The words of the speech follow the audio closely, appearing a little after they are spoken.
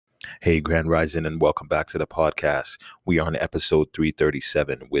Hey, Grand Rising, and welcome back to the podcast. We are on episode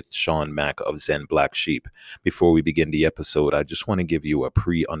 337 with Sean Mack of Zen Black Sheep. Before we begin the episode, I just want to give you a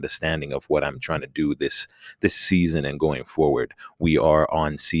pre-understanding of what I'm trying to do this season and going forward. We are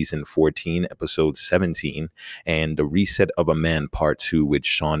on season 14, episode 17, and the Reset of a Man Part 2 with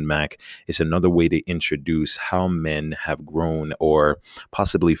Sean Mack is another way to introduce how men have grown or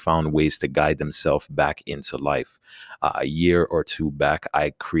possibly found ways to guide themselves back into life. A year or two back,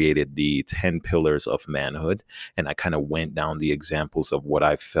 I created the 10 pillars of manhood, and I kind of went down the examples of what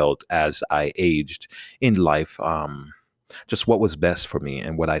I felt as I aged in life. Just what was best for me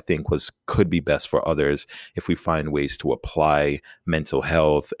and what I think was could be best for others if we find ways to apply mental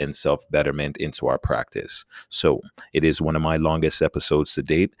health and self-betterment into our practice. So it is one of my longest episodes to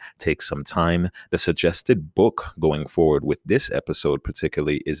date. Take some time. The suggested book going forward with this episode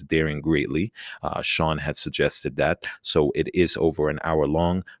particularly is Daring Greatly. Sean had suggested that. So it is over an hour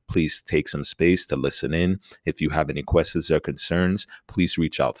long. Please take some space to listen in. If you have any questions or concerns, please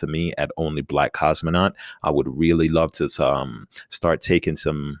reach out to me at Only Black Cosmonaut. I would really love to start taking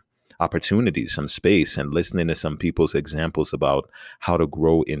some opportunities, some space, and listening to some people's examples about how to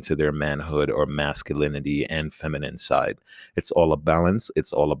grow into their manhood or masculinity and feminine side. It's all a balance.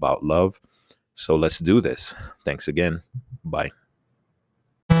 It's all about love. So let's do this. Thanks again. Bye.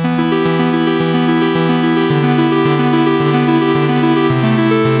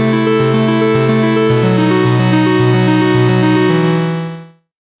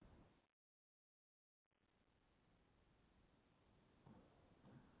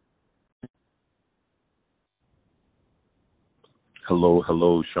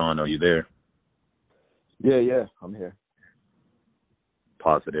 Hello, Sean. Are you there? Yeah, I'm here.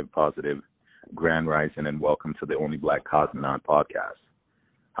 Positive. Grand Rising, and welcome to the Only Black Cosmonaut podcast.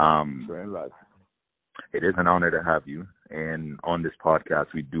 Grand Rising. It is an honor to have you. And on this podcast,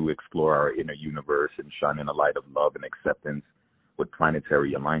 we do explore our inner universe and shine in a light of love and acceptance with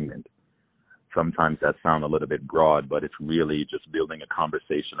planetary alignment. Sometimes that sounds a little bit broad, but it's really just building a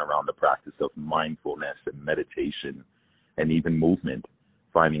conversation around the practice of mindfulness and meditation and even movement,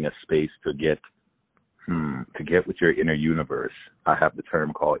 finding a space to get with your inner universe. I have the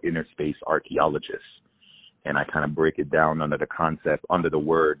term called inner space archaeologist, and I kind of break it down under the concept, under the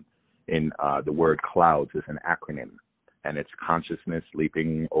word, the word clouds is an acronym, and it's consciousness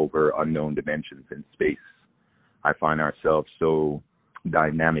leaping over unknown dimensions in space. I find ourselves so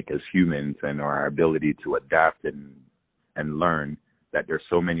dynamic as humans and our ability to adapt and learn that there's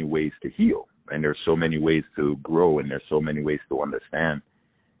so many ways to heal, and there's so many ways to grow, and there's so many ways to understand.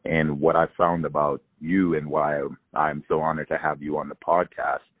 And what I found about you and why I'm so honored to have you on the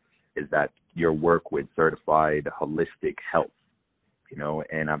podcast is that your work with certified holistic health,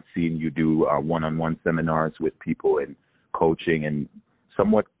 and I've seen you do one-on-one seminars with people and coaching and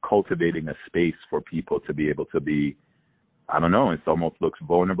somewhat cultivating a space for people to be able to be, it almost looks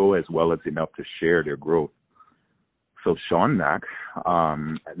vulnerable as well as enough to share their growth. So Sean Mack,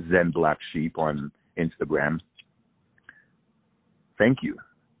 Zen Black Sheep on Instagram, thank you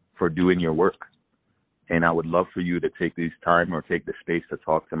for doing your work. And I would love for you to take this time or take the space to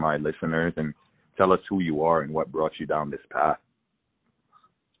talk to my listeners and tell us who you are and what brought you down this path.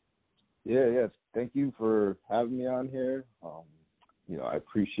 Yeah. Thank you for having me on here. I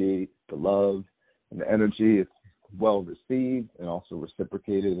appreciate the love and the energy. It's well received and also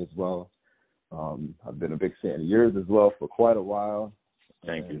reciprocated as well. I've been a big fan of yours as well for quite a while.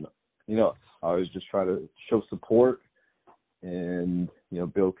 Thank you. I always just try to show support and,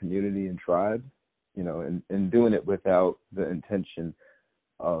 build community and tribe, and doing it without the intention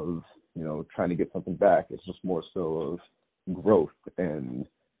of, trying to get something back. It's just more so of growth and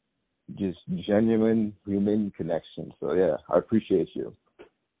just genuine human connection. So, yeah, I appreciate you.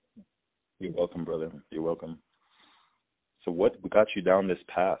 You're welcome, brother. You're welcome. So what got you down this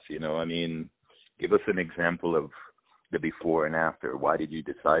path? Give us an example of the before and after. Why did you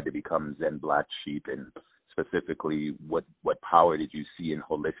decide to become Zen Black Sheep, and specifically what power did you see in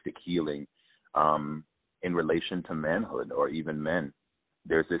holistic healing in relation to manhood or even men?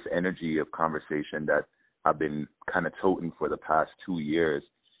 There's this energy of conversation that I've been kind of toting for the past 2 years,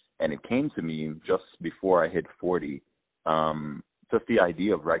 and it came to me just before I hit 40, just the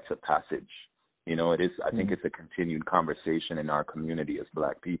idea of rites of passage. I think it's a continued conversation in our community as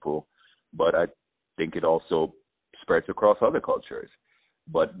Black people, but I think it also spreads across other cultures.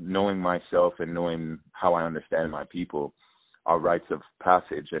 But knowing myself and knowing how I understand my people, our rites of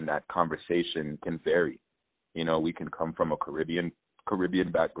passage and that conversation can vary. We can come from a Caribbean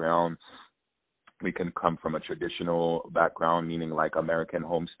background. We can come from a traditional background, meaning like American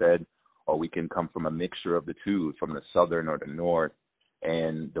homestead, or we can come from a mixture of the two, from the southern or the north.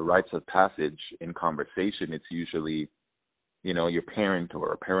 And the rites of passage in conversation, it's usually, you know, your parent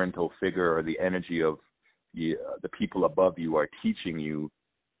or a parental figure or the energy of the people above you are teaching you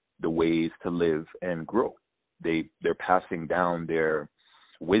the ways to live and grow. They're passing down their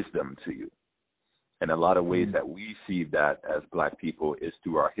wisdom to you. And a lot of ways that we see that as Black people is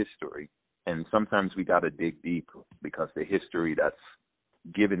through our history. And sometimes we got to dig deep because the history that's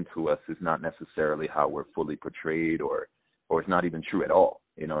given to us is not necessarily how we're fully portrayed, or it's not even true at all.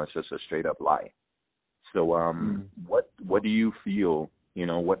 You know, it's just a straight up lie. So what do you feel, you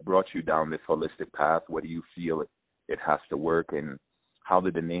know, what brought you down this holistic path? What do you feel it has to work, and how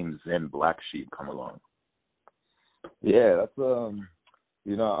did the name Zen Black Sheep come along? Yeah, that's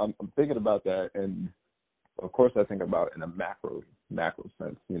you know, I'm thinking about that, and of course I think about it in a macro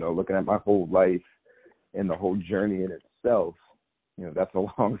sense. You know, looking at my whole life and the whole journey in itself. You know, that's a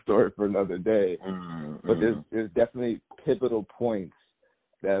long story for another day. But there's definitely pivotal points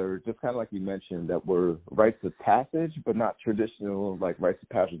that are just kind of like you mentioned, that were rites of passage, but not traditional like rites of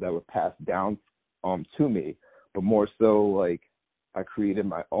passage that were passed down to me, but more so like I created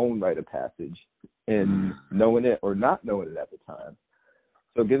my own rite of passage in knowing it or not knowing it at the time.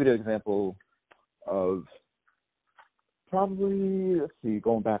 So I'll give you an example of probably,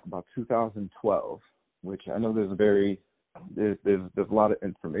 going back about 2012, which I know there's a lot of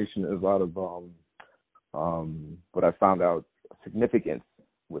information, there's a lot of what I found out significance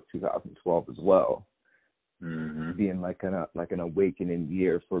with 2012 as well, being like an awakening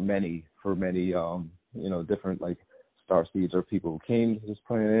year for many you know, different like star seeds or people who came to this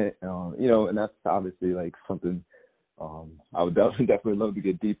planet, you know, and that's obviously like something I would definitely love to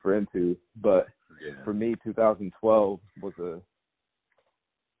get deeper into. But for me, 2012 was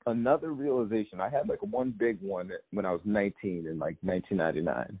another realization. I had like one big one when I was 19 in like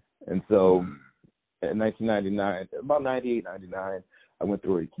 1999. And so in 1999, about 98, 99, I went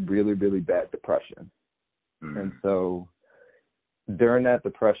through a really, really bad depression. And so during that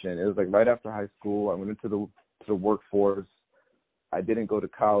depression, it was like right after high school, I went into the workforce. I didn't go to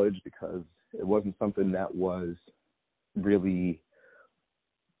college because it wasn't something that was really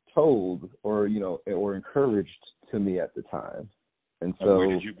told or, you know, or encouraged to me at the time. And so, where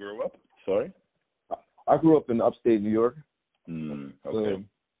did you grow up? Sorry? I grew up in upstate New York. Okay. So,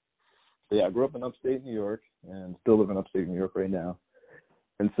 yeah, I grew up in upstate New York and still live in upstate New York right now.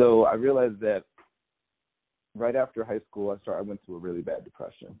 And so I realized that right after high school, I went through a really bad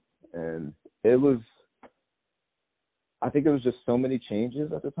depression. And I think it was just so many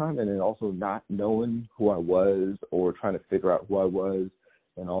changes at the time, and then also not knowing who I was or trying to figure out who I was,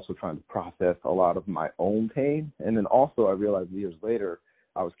 and also trying to process a lot of my own pain. And then also I realized years later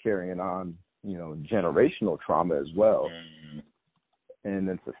I was carrying on, you know, generational trauma as well. And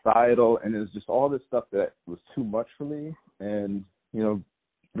then societal, and it was just all this stuff that was too much for me. And, you know,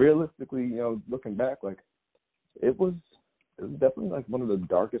 realistically, you know, looking back, like it was definitely like one of the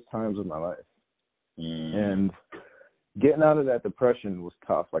darkest times of my life. And getting out of that depression was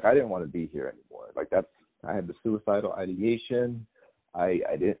tough. Like I didn't want to be here anymore. Like I had the suicidal ideation. I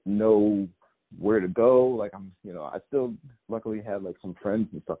didn't know where to go. Like I still luckily had like some friends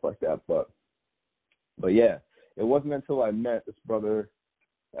and stuff like that. But yeah, it wasn't until I met this brother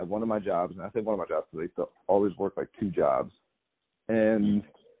at one of my jobs, and I say one of my jobs because I used to always work like two jobs. And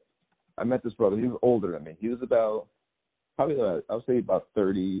I met this brother. He was older than me. He was about probably I would say about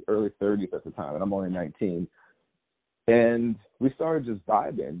 30, early 30s at the time, and I'm only 19. And we started just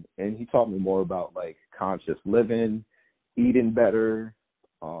vibing, and he taught me more about like conscious living, eating better,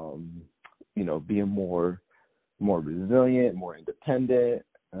 you know, being more resilient, more independent.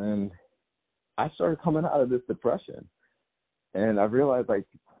 And I started coming out of this depression, and I realized like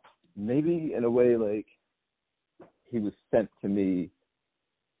maybe in a way like he was sent to me.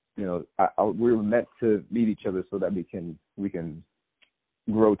 You know, we were meant to meet each other so that we can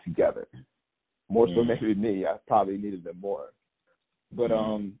grow together. More so maybe me. I probably needed them more. But,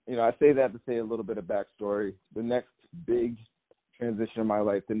 you know, I say that to say a little bit of backstory. The next big transition in my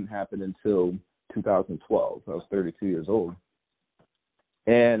life didn't happen until 2012. I was 32 years old.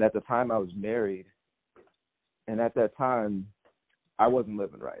 And at the time I was married. And at that time, I wasn't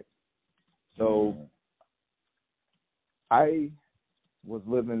living right. So I was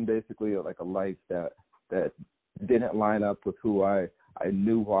living basically like a life that didn't line up with who I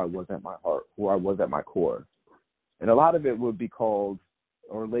knew who I was at my heart, who I was at my core. And a lot of it would be called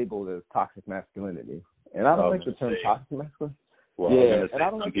or labeled as toxic masculinity. And I don't like the term toxic masculinity. Well, yeah, and I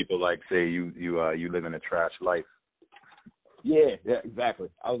don't some people like say you live in a trash life. Yeah, exactly.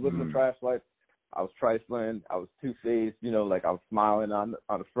 I was living a trash life. I was trifling. I was two-faced, you know, like I was smiling on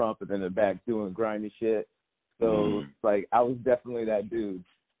the front, but then in the back doing grimy shit. So like I was definitely that dude.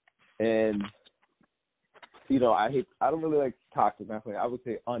 And you know, I don't really like toxic masculinity. I would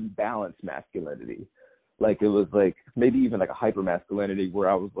say unbalanced masculinity. Like it was like maybe even like a hyper masculinity where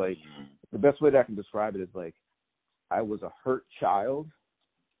I was like, the best way that I can describe it is like I was a hurt child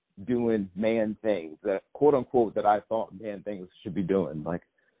doing man things that quote unquote that I thought man things should be doing. Like,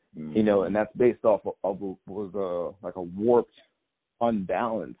 you know, and that's based off of was like a warped,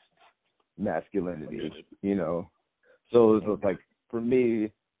 unbalanced masculinity, you know. So it was like for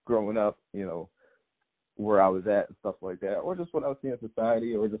me growing up, you know, where I was at and stuff like that, or just what I was seeing in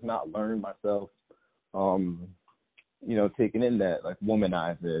society, or just not learning myself, you know, taking in that like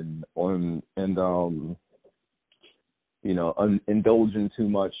womanizing and you know, indulging too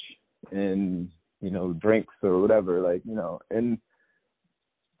much in, you know, drinks or whatever, like, you know. And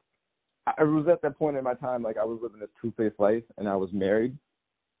I was at that point in my time, like I was living this two-faced life and I was married,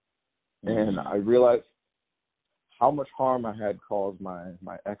 and I realized how much harm I had caused my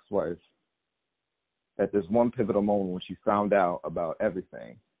ex-wife at this one pivotal moment when she found out about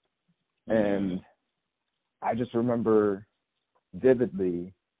everything. And I just remember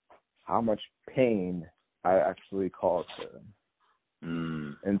vividly how much pain I actually caused her.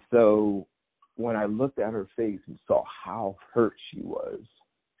 And so when I looked at her face and saw how hurt she was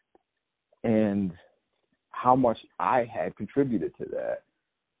and how much I had contributed to that,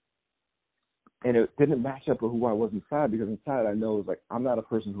 and it didn't match up with who I was inside, because inside I know it's like I'm not a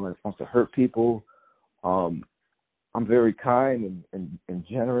person who wants to hurt people. I'm very kind and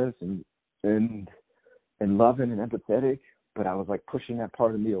generous and loving and empathetic, but I was like pushing that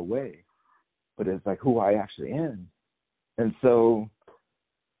part of me away. But it's like who I actually am. And so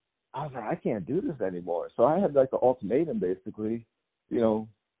I was like, I can't do this anymore. So I had like the ultimatum basically, you know,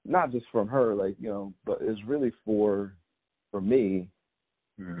 not just from her, like, you know, but it's really for me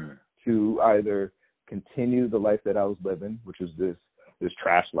to either continue the life that I was living, which was this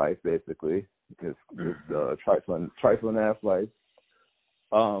trash life basically, this trifling ass life,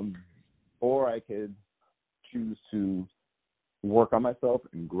 or I could choose to work on myself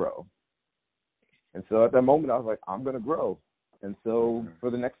and grow. And so at that moment, I was like, I'm going to grow. And so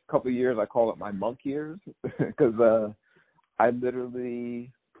for the next couple of years, I call it my monk years, because I literally,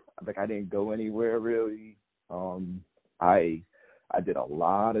 like, I didn't go anywhere really. I did a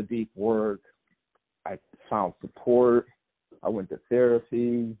lot of deep work. I found support. I went to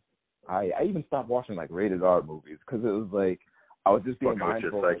therapy. I even stopped watching like rated R movies, because it was like I was just being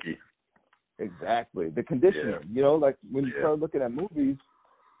mindful. Your psyche. Exactly. The conditioning, you know, like when you start looking at movies,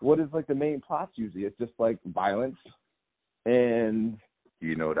 what is like the main plots usually? It's just like violence and,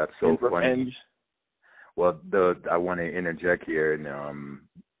 you know, that's so funny. Well, I want to interject here, and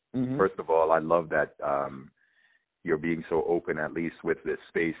first of all, I love that you're being so open, at least with this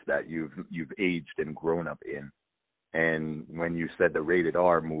space that you've aged and grown up in. And when you said the rated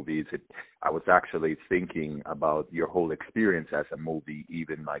R movies, I was actually thinking about your whole experience as a movie,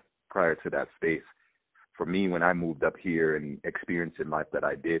 even like prior to that space. For me, when I moved up here and experiencing life that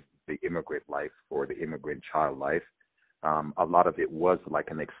I did, the immigrant life or the immigrant child life, a lot of it was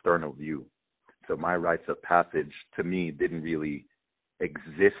like an external view. So my rites of passage, to me, didn't really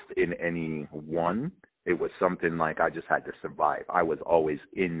exist in any one. It was something like I just had to survive. I was always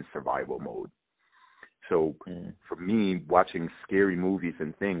in survival mode. So for me, watching scary movies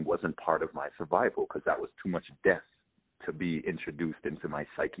and things wasn't part of my survival, because that was too much death to be introduced into my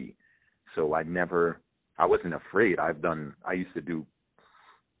psyche. So I wasn't afraid. I used to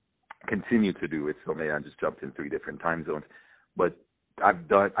continue to do it. So maybe I just jumped in 3 different time zones, but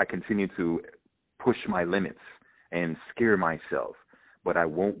I continue to push my limits and scare myself, but I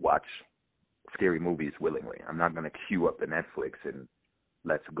won't watch scary movies willingly. I'm not going to queue up the Netflix and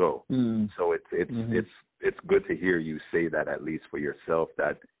let's go. So it's good to hear you say that, at least for yourself,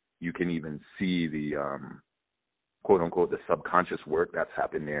 that you can even see the quote unquote the subconscious work that's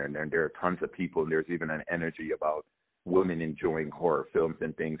happened there. And there are tons of people, and there's even an energy about women enjoying horror films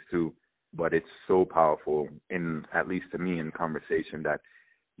and things too. But it's so powerful, at least to me, in conversation, that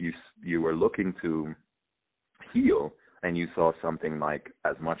you were looking to heal, and you saw something like,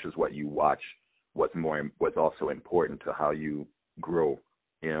 as much as what you watch was also important to how you grow.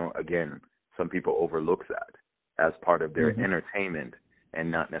 You know, again, some people overlook that as part of their entertainment, and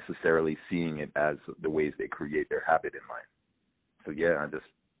not necessarily seeing it as the ways they create their habit in life. So yeah, I just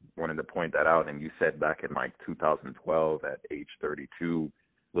wanted to point that out. And you said back in like 2012 at age 32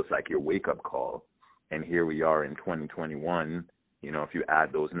 was like your wake-up call. And here we are in 2021. You know, if you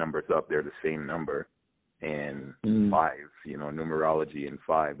add those numbers up, they're the same number. And 5, you know, numerology in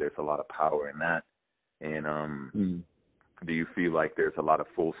 5, there's a lot of power in that. And do you feel like there's a lot of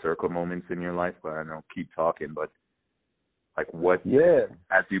full circle moments in your life? But I know, keep talking, but like what,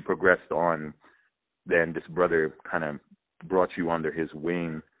 as you progressed on, then this brother kind of brought you under his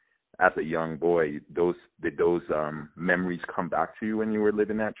wing as a young boy. Did those memories come back to you when you were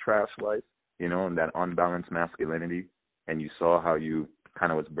living that trash life, you know, and that unbalanced masculinity, and you saw how you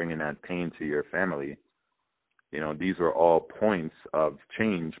kind of was bringing that pain to your family? You know, these were all points of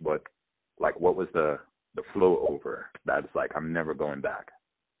change, but like, what was the flow over that's like, I'm never going back?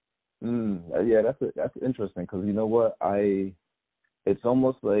 Yeah, that's interesting, because you know what, it's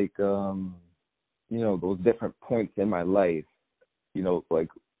almost like you know, those different points in my life, you know, like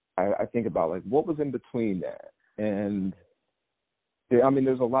I think about like what was in between that, and I mean,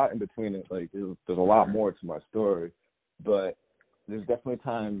 there's a lot in between it. Like there's a lot more to my story, but there's definitely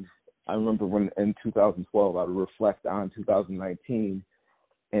times I remember when in 2012 I would reflect on 2019,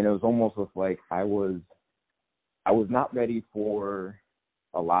 and it was almost like I was not ready for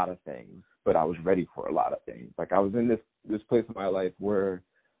a lot of things, but I was ready for a lot of things. Like I was in this place in my life where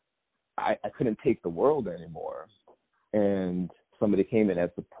I couldn't take the world anymore, and somebody came in as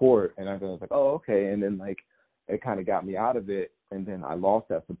support, and I was like, oh, okay. And then like it kind of got me out of it, and then I lost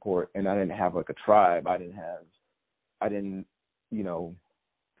that support, and I didn't have like a tribe. I didn't, you know,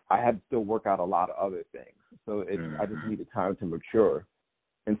 I had to still work out a lot of other things. So I just needed time to mature.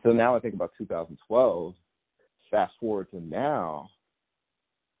 And so now I think about 2012, fast forward to now,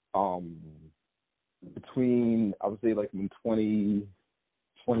 between, I would say like in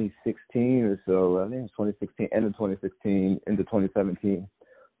 2016 or so, I think it was 2016, end of 2016 into 2017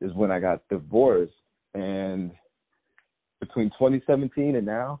 is when I got divorced. And between 2017 and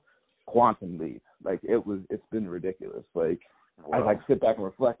now, quantum leap. Like it's been ridiculous. Like wow. I like sit back and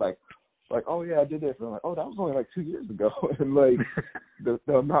reflect, like, oh yeah, I did this. And I'm like, oh, that was only like 2 years ago. And like the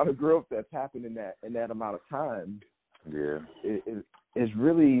amount of growth that's happened in that amount of time, is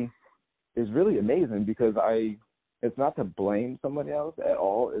really amazing, because it's not to blame somebody else at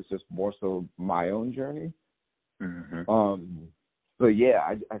all. It's just more so my own journey. But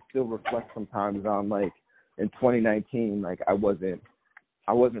yeah, I still reflect sometimes on like in 2019, like I wasn't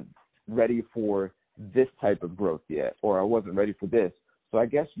ready for this type of growth yet, or I wasn't ready for this. So I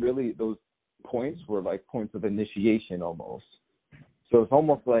guess really those points were like points of initiation almost. So it's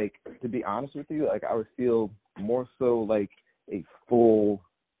almost like, to be honest with you, like I would feel more so like a full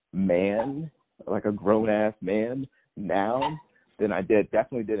man, like a grown-ass man now than I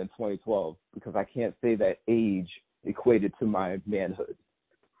definitely did in 2012, because I can't say that age equated to my manhood.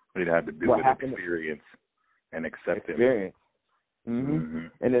 It had to do with experience and acceptance. Experience.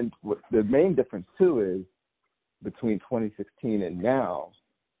 And then the main difference, too, is between 2016 and now,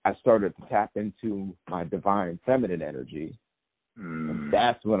 I started to tap into my divine feminine energy. And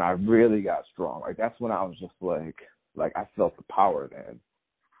that's when I really got strong. Like, that's when I was just like I felt the power then.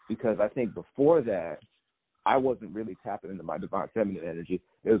 Because I think before that, I wasn't really tapping into my divine feminine energy.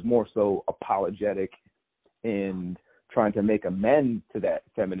 It was more so apologetic and trying to make amends to that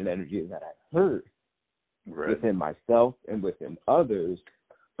feminine energy that I heard within myself and within others,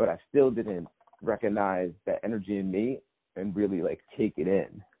 but I still didn't recognize that energy in me and really like take it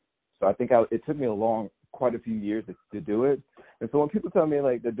in. So I think it took me quite a few years to do it. And so when people tell me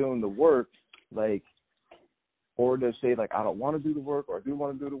like they're doing the work, like, or they say like I don't want to do the work, or I do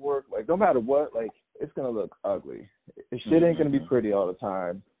want to do the work, like no matter what, like it's gonna look ugly. The shit ain't gonna be pretty all the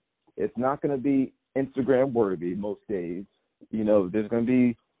time. It's not gonna be Instagram worthy most days. You know, there's gonna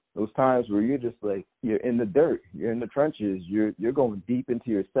be those times where you're just like, you're in the dirt, you're in the trenches, you're going deep into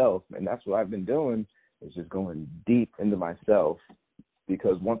yourself. And that's what I've been doing, is just going deep into myself.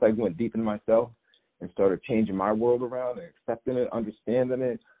 Because once I went deep into myself and started changing my world around and accepting it, understanding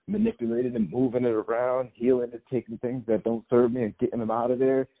it, manipulating it, moving it around, healing it, taking things that don't serve me and getting them out of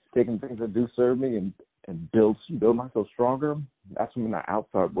there, taking things that do serve me and build myself stronger, that's when the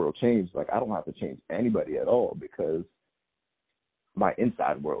outside world changed. Like, I don't have to change anybody at all, because my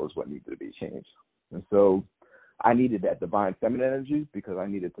inside world is what needed to be changed. And so I needed that divine feminine energy because I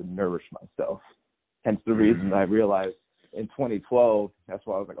needed to nourish myself. Hence the reason I realized in 2012, that's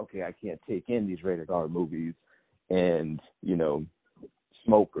why I was like, okay, I can't take in these rated R movies and, you know,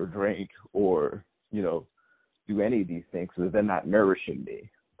 smoke or drink or, you know, do any of these things because they're not nourishing me.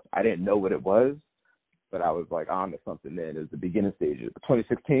 I didn't know what it was, but I was like on to something then. It was the beginning stages.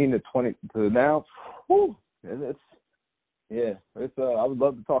 2016 to now, whew, I would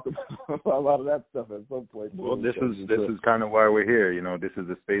love to talk about a lot of that stuff at some point. Well, this is kind of why we're here. You know, this is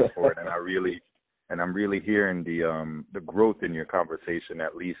the space for it, and I'm really hearing the growth in your conversation,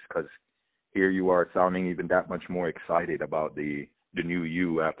 at least, because here you are sounding even that much more excited about the new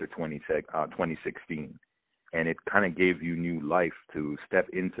you after 2016. and it kind of gave you new life to step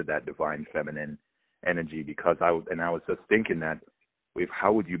into that divine feminine energy. Because I was just thinking that, if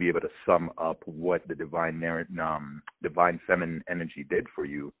how would you be able to sum up what the divine feminine energy did for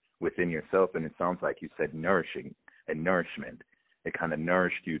you within yourself? And it sounds like you said nourishing and nourishment. It kind of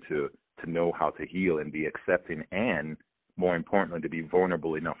nourished you to know how to heal and be accepting, and more importantly, to be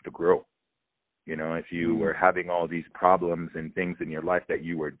vulnerable enough to grow. You know, if you were having all these problems and things in your life that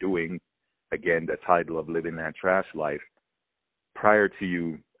you were doing, again, the title of living that trash life, prior to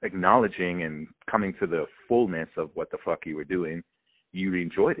you acknowledging and coming to the fullness of what the fuck you were doing, you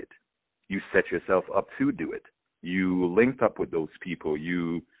enjoyed it. You set yourself up to do it. You linked up with those people.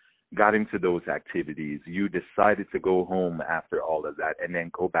 You got into those activities. You decided to go home after all of that and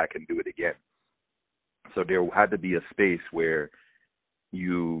then go back and do it again. So there had to be a space where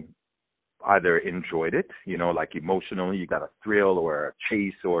you either enjoyed it, you know, like emotionally, you got a thrill or a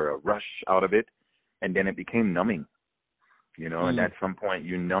chase or a rush out of it, and then it became numbing, you know, and at some point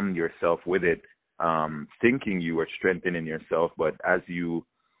you numbed yourself with it, thinking you were strengthening yourself. But as you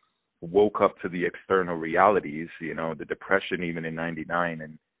woke up to the external realities, you know, the depression even in 99,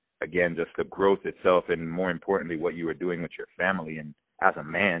 and again, just the growth itself, and more importantly, what you were doing with your family. And as a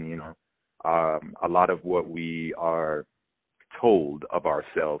man, you know, a lot of what we are told of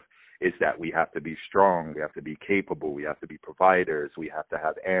ourselves is that we have to be strong, we have to be capable, we have to be providers, we have to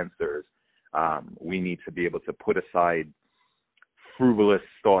have answers. We need to be able to put aside frivolous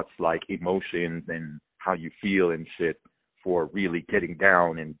thoughts like emotions and how you feel and shit for really getting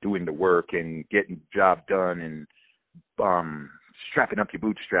down and doing the work and getting the job done and strapping up your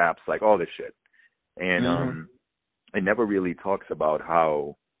bootstraps, like all this shit. And it never really talks about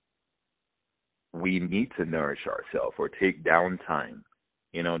how we need to nourish ourselves or take downtime.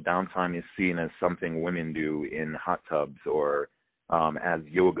 You know, downtime is seen as something women do in hot tubs or as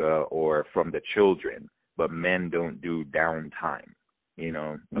yoga or from the children, but men don't do downtime. You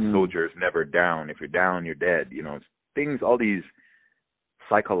know, a soldier is never down. If you're down, you're dead. You know, things, all these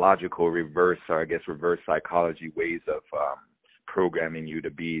psychological reverse psychology ways of programming you to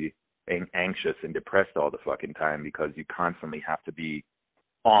be anxious and depressed all the fucking time, because you constantly have to be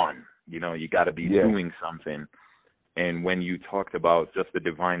on. You know, you got to be doing something. And when you talked about just the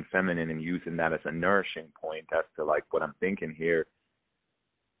divine feminine and using that as a nourishing point, as to like what I'm thinking here,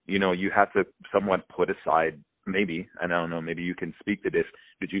 you know, you have to somewhat put aside, maybe, and I don't know, maybe you can speak to this.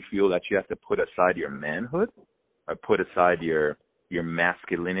 Did you feel that you have to put aside your manhood or put aside your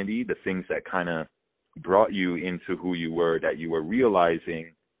masculinity, the things that kind of brought you into who you were, that you were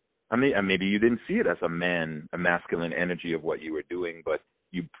realizing? I mean, and maybe you didn't see it as a masculine energy of what you were doing, but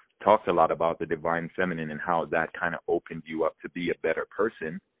you talked a lot about the divine feminine and how that kind of opened you up to be a better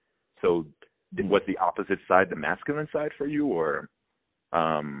person. So was the opposite side the masculine side for you, or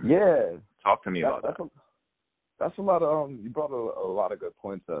talk to me about that. That's a lot of you brought a lot of good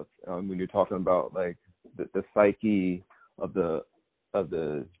points up when you're talking about like the psyche of the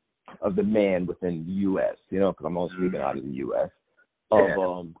man within the U.S. You know, because I'm only speaking out of the U.S.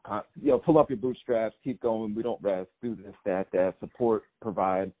 You know, pull up your bootstraps, keep going, we don't rest, do this, that, support,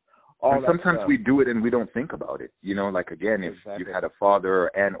 provide. And sometimes we do it and we don't think about it. You know, like, again, if you had a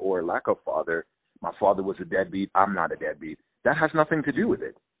father and or lack of father, my father was a deadbeat, I'm not a deadbeat. That has nothing to do with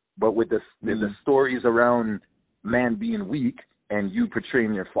it. But with the stories around man being weak and you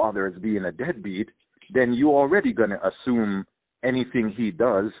portraying your father as being a deadbeat, then you're already going to assume anything he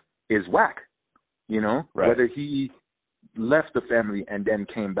does is whack. You know, whether he left the family and then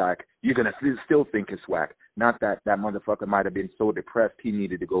came back, you're going to still think it's whack. Not that motherfucker might have been so depressed he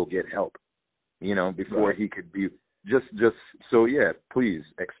needed to go get help, you know, before he could be just so, yeah, please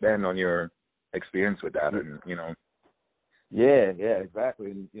expand on your experience with that. And, you know. Yeah,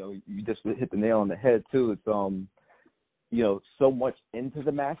 exactly. And, you know, you just hit the nail on the head too. It's, you know, so much into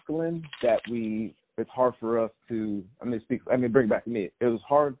the masculine that it's hard for us to, bring it back to me. It was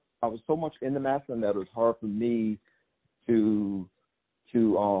hard. I was so much in the masculine that it was hard for me to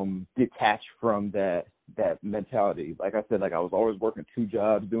detach from that mentality. Like I said, like I was always working 2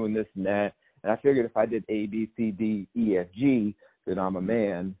 jobs, doing this and that, and I figured if I did A, B, C, D, E, F, G, then I'm a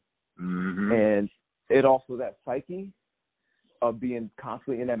man. And it also, that psyche of being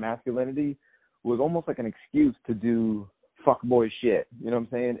constantly in that masculinity was almost like an excuse to do fuckboy shit. You know what I'm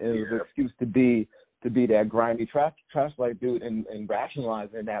saying? It was an excuse to be that grimy trash like dude and rationalize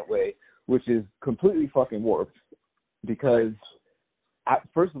in that way, which is completely fucking warped. Because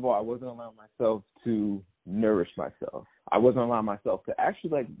first of all, I wasn't allowing myself to nourish myself. I wasn't allowing myself to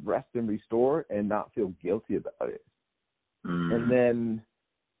actually like rest and restore and not feel guilty about it. And then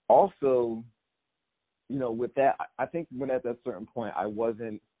also, you know, with that, I think when at that certain point, I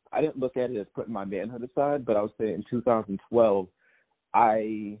wasn't I didn't look at it as putting my manhood aside, but I would say in 2012,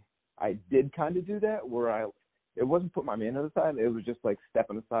 I did kind of do that, where it wasn't put my manhood aside. It was just like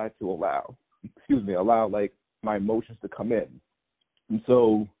stepping aside to allow like my emotions to come in. And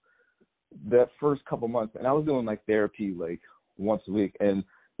so that first couple months, and I was doing like therapy like once a week, and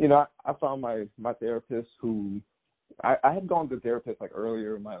you know, I found my therapist who I had gone to therapists like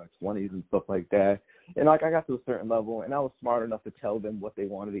earlier in my like 20s and stuff like that, and like I got to a certain level, and I was smart enough to tell them what they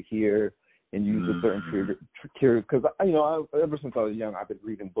wanted to hear and use a certain trigger, because you know, ever since I was young, I've been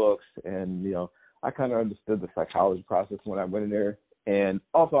reading books, and you know, I kind of understood the psychology process when I went in there, and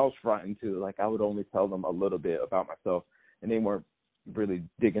also I was frightened too. Like I would only tell them a little bit about myself, and they weren't really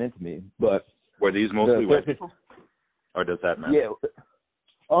digging into me. But were these mostly white people, or does that matter? Yeah.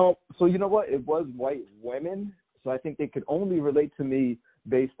 So you know what? It was white women, so I think they could only relate to me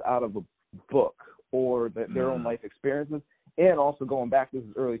based out of a book or their own life experiences, and also going back, this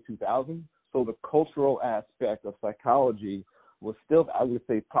is early 2000s, so the cultural aspect of psychology was still, I would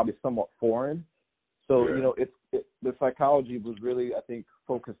say, probably somewhat foreign. So, you know, the psychology was really, I think,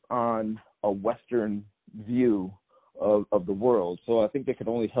 focused on a Western view of the world. So I think they could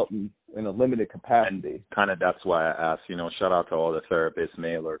only help me in a limited capacity. And kind of that's why I asked, you know, shout out to all the therapists,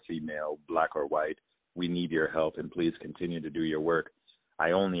 male or female, black or white. We need your help, and please continue to do your work.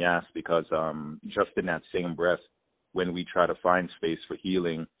 I only ask because just in that same breath, when we try to find space for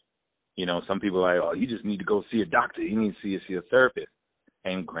healing, you know, some people are like, oh, you just need to go see a doctor. You need to see a therapist.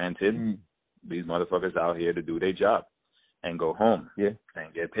 And granted, these motherfuckers out here to do their job and go home and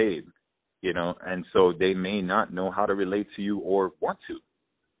get paid, you know, and so they may not know how to relate to you or want to,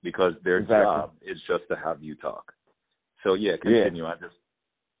 because their job is just to have you talk. So continue. I'm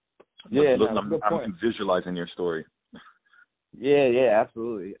visualizing your story. Yeah,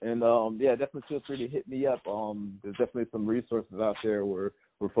 absolutely. And definitely feel free to hit me up. There's definitely some resources out there where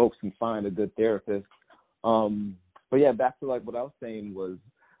folks can find a good therapist. But yeah, back to like what I was saying was,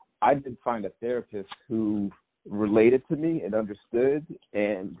 I did find a therapist who related to me and understood,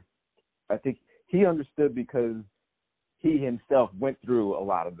 and I think he understood because he himself went through a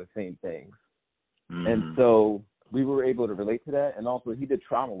lot of the same things. And so we were able to relate to that, and also he did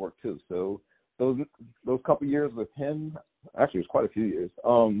trauma work too. So those couple years with him, actually it was quite a few years,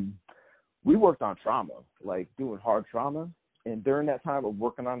 we worked on trauma, like doing hard trauma, and during that time of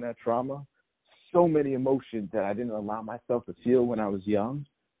working on that trauma, so many emotions that I didn't allow myself to feel when I was young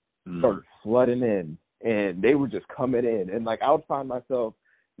started flooding in, and they were just coming in, and like I would find myself,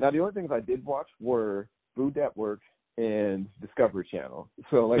 now the only things I did watch were Food Network and Discovery Channel,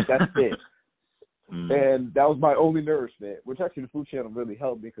 so like that's it. And that was my only nourishment, which actually the Food Channel really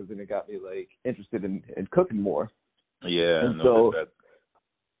helped me, because then it got me like interested in cooking more. Yeah, and so that.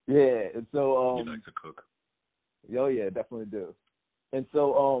 Yeah, and so you like to cook. Oh yeah, definitely do. And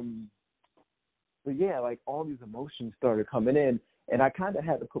so but yeah, like all these emotions started coming in, and I kind of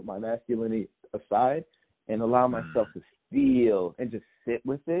had to put my masculinity aside and allow myself to feel and just sit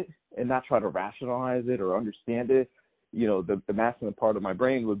with it and not try to rationalize it or understand it. You know, the masculine part of my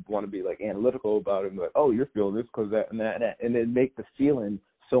brain would want to be like analytical about it and be like, oh, you're feeling this because that and that and that, and then make the feeling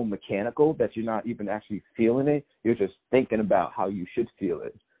so mechanical that you're not even actually feeling it. You're just thinking about how you should feel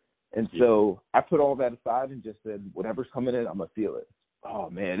it. And so I put all that aside and just said, whatever's coming in, I'm going to feel it. Oh,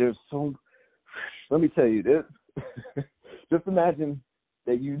 man, there's so – let me tell you this. Just imagine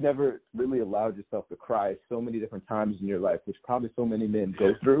that you never really allowed yourself to cry so many different times in your life, which probably so many men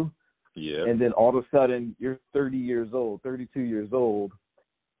go through. Yeah. And then all of a sudden you're 30 years old, 32 years old,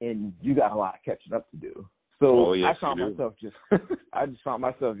 and you got a lot of catching up to do. So I found myself I just found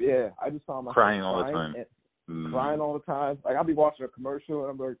myself crying all the time. Crying all the time. Like I'll be watching a commercial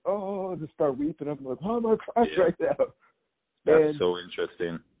and I'm like, oh, just start weeping. I'm like, why am I crying right now? That's so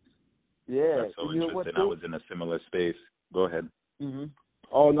interesting. Yeah. That's so interesting. I was in a similar space. Go ahead. Mm-hmm.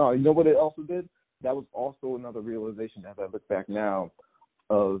 Oh, no. You know what it also did? That was also another realization as I look back now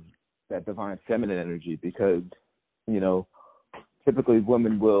of that divine feminine energy, because, you know, typically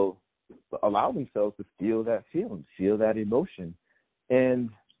women will allow themselves to feel that feeling, feel that emotion. And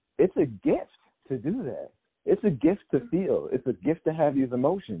it's a gift to do that. It's a gift to feel. It's a gift to have these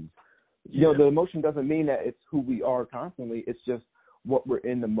emotions. You know, the emotion doesn't mean that it's who we are constantly. It's just what we're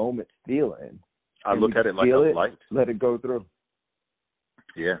in the moment feeling. I look at it like a light. Let it go through.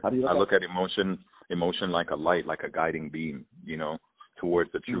 Yeah. I look at emotion like a light, like a guiding beam, you know,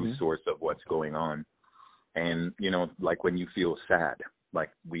 towards the true source of what's going on. And, you know, like when you feel sad, like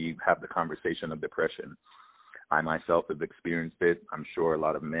we have the conversation of depression. I myself have experienced it. I'm sure a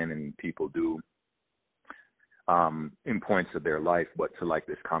lot of men and people do in points of their life, but to like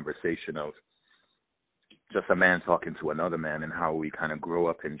this conversation of just a man talking to another man, and how we kind of grow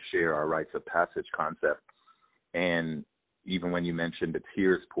up and share our rites of passage concept. And even when you mentioned the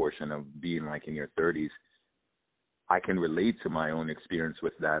tears portion of being like in your 30s, I can relate to my own experience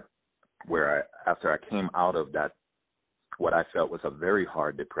with that, where after I came out of that, what I felt was a very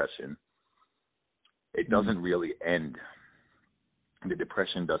hard depression, it doesn't really end. The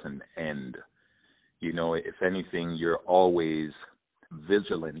depression doesn't end. You know, if anything, you're always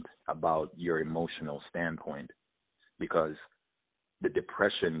vigilant about your emotional standpoint, because the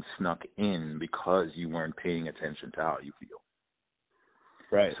depression snuck in because you weren't paying attention to how you feel.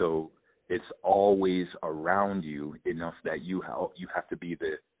 Right. So it's always around you enough that you have to be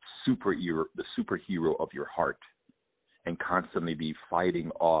the superhero of your heart, and constantly be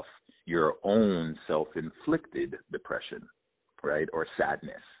fighting off your own self-inflicted depression, right, or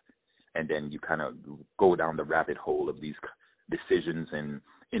sadness. And then you kind of go down the rabbit hole of these decisions and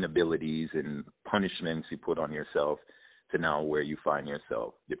inabilities and punishments you put on yourself, to now where you find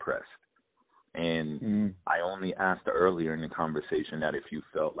yourself depressed. And I only asked earlier in the conversation that if you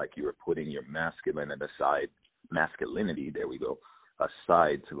felt like you were putting your masculinity, there we go,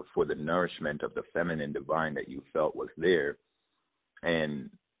 aside for the nourishment of the feminine divine that you felt was there. And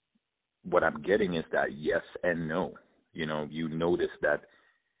what I'm getting is that yes and no. You know, you notice that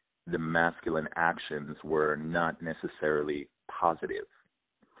the masculine actions were not necessarily positive.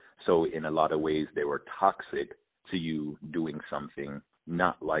 So in a lot of ways, they were toxic to you doing something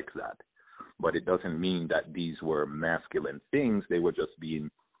not like that. But it doesn't mean that these were masculine things. They were just being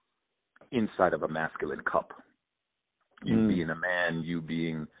inside of a masculine cup. You being a man, you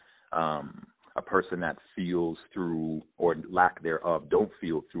being a person that feels through, or lack thereof, don't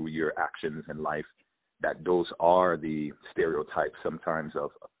feel through your actions in life, that those are the stereotypes sometimes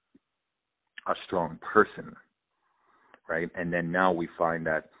of a strong person, right? And then now we find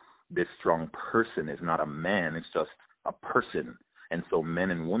that this strong person is not a man, it's just a person. And so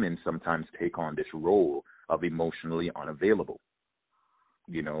men and women sometimes take on this role of emotionally unavailable,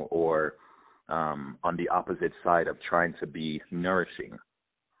 you know, or on the opposite side of trying to be nourishing.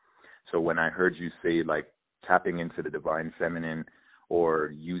 So when I heard you say, like, tapping into the divine feminine,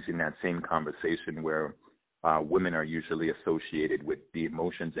 or using that same conversation where women are usually associated with the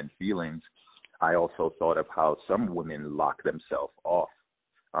emotions and feelings, I also thought of how some women lock themselves off.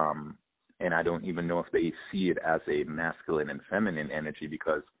 And I don't even know if they see it as a masculine and feminine energy,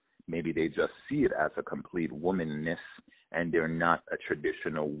 because maybe they just see it as a complete womanness, and they're not a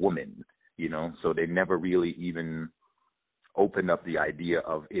traditional woman, you know, so they never really even opened up the idea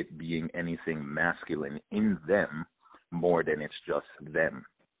of it being anything masculine in them more than it's just them.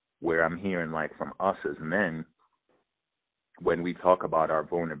 Where I'm hearing, like, from us as men, when we talk about our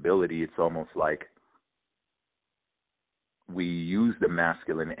vulnerability, it's almost like we use the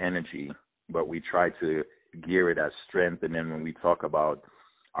masculine energy, but we try to gear it as strength. And then when we talk about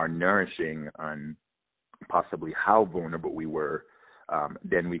our nourishing and possibly how vulnerable we were,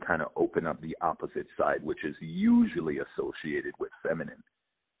 then we kind of open up the opposite side, which is usually associated with feminine.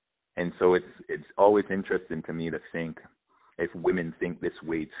 And so it's always interesting to me to think if women think this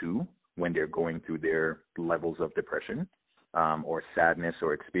way too when they're going through their levels of depression or sadness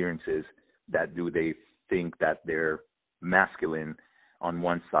or experiences, that do they think that they're masculine on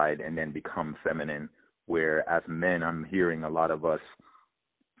one side and then become feminine, where as men, I'm hearing a lot of us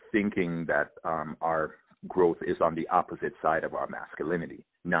thinking that our growth is on the opposite side of our masculinity,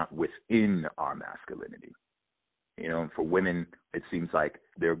 not within our masculinity. You know, for women, it seems like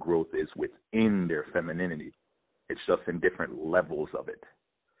their growth is within their femininity. It's just in different levels of it.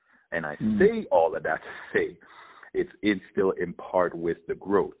 And I say all of that to say it's still in part with the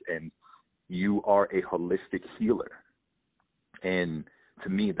growth. And you are a holistic healer. And to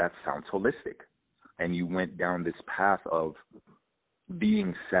me, that sounds holistic. And you went down this path of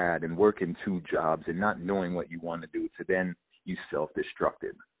being sad and working 2 jobs and not knowing what you want to do, to then you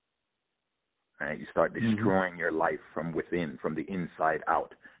self-destructed. Right? You start destroying your life from within, from the inside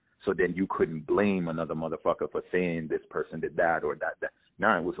out. So then you couldn't blame another motherfucker for saying this person did that or that.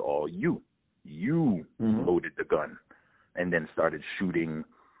 No, it was all you. You loaded the gun and then started shooting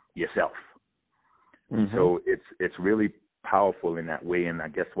yourself. So it's really powerful in that way. And I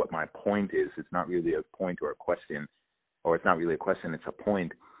guess what my point is, it's not really a point or a question, or it's not really a question, it's a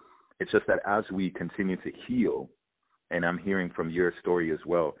point. It's just that as we continue to heal, and I'm hearing from your story as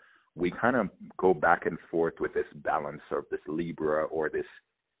well, we kind of go back and forth with this balance of this Libra or this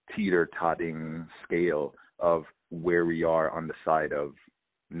teeter-totting scale of where we are on the side of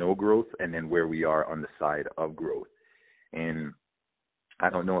no growth and then where we are on the side of growth. And I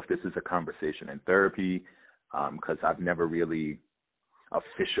don't know if this is a conversation in therapy, because I've never really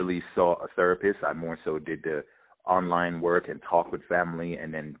officially saw a therapist. I more so did the online work and talk with family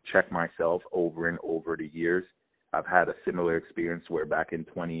and then check myself over and over the years. I've had a similar experience where back in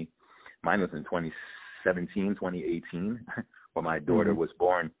mine was in 2017, 2018, when my daughter was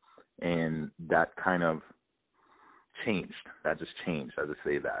born, and that kind of changed. That just changed. I just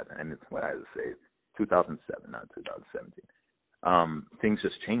say that, and it's what I just say. 2007, not 2017. Things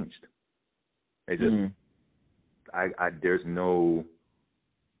just changed. It just, there's no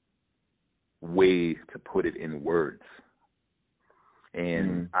way to put it in words,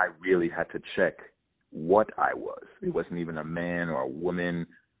 and I really had to check what I was. It wasn't even a man or a woman.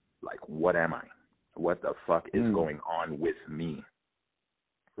 Like, what am I? What the fuck is going on with me?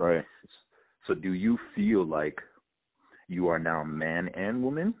 Right. So do you feel like you are now man and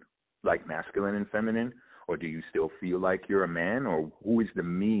woman, like masculine and feminine, or do you still feel like you're a man, or who is the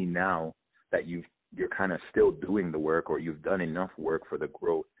me now that you're kind of still doing the work, or you've done enough work for the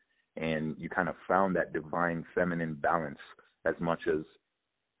growth and you kind of found that divine feminine balance as much as,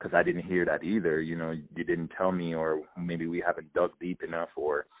 because I didn't hear that either, you know, you didn't tell me, or maybe we haven't dug deep enough,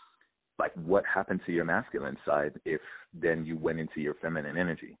 or like what happened to your masculine side if then you went into your feminine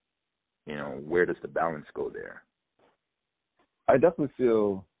energy? You know, where does the balance go there? I definitely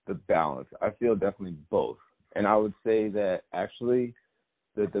feel the balance. I feel definitely both. And I would say that actually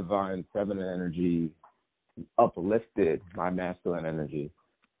the divine feminine energy uplifted my masculine energy.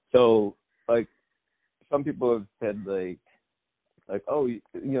 So, like, some people have said, like, oh, you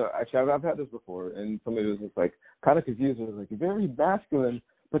know, actually, I've had this before, and somebody was just, like, kind of confused. It was like, you're very masculine,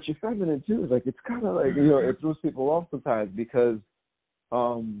 but you're feminine, too. Like, it's kind of like, you know, it throws people off sometimes because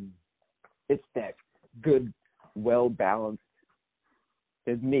it's that good, well-balanced,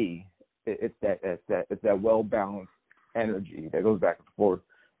 is me. It's that well-balanced energy that goes back and forth.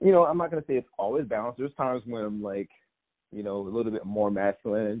 You know, I'm not going to say it's always balanced. There's times when I'm like, you know, a little bit more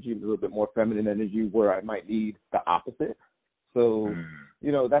masculine energy, a little bit more feminine energy where I might need the opposite. So,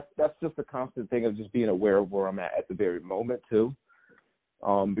 you know, that's just a constant thing of just being aware of where I'm at the very moment too.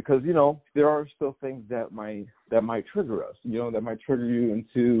 Because, you know, there are still things that might trigger us, you know, that might trigger you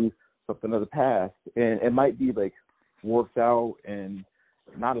into something of the past. And it might be like worked out and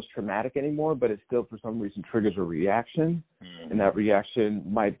not as traumatic anymore, but it still for some reason triggers a reaction. And that reaction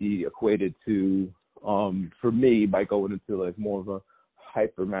might be equated to, for me, by going into like more of a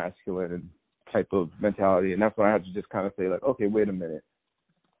hyper masculine type of mentality. And that's when I had to just kind of say like, okay, wait a minute,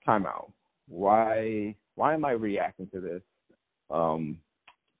 time out. Why am I reacting to this?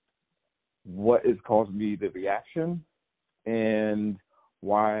 What is causing me the reaction? And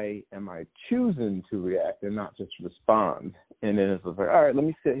why am I choosing to react and not just respond? And then it's like, all right, let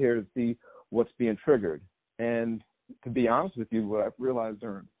me sit here and see what's being triggered. And to be honest with you, what I've realized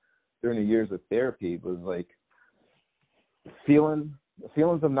during the years of therapy was like feelings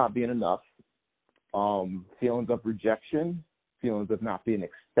of not being enough, feelings of rejection, feelings of not being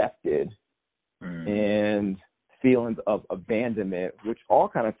accepted, and feelings of abandonment, which all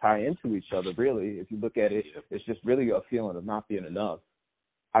kind of tie into each other, really. If you look at it, it's just really a feeling of not being enough.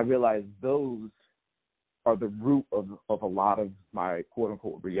 I realized those are the root of a lot of my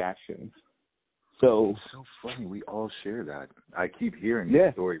quote-unquote reactions. So it's so funny. We all share that. I keep hearing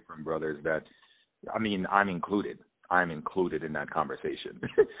this story from brothers that, I mean, I'm included in that conversation.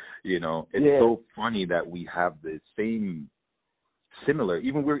 You know, it's so funny that we have the same, similar,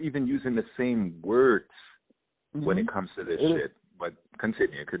 we're even using the same words when it comes to this shit. But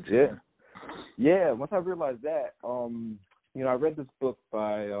continue. Yeah, once I realized that, you know, I read this book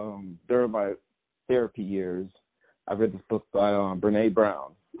by, during my therapy years, I read this book by Brene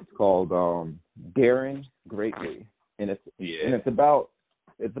Brown. It's called Daring Greatly. And it's about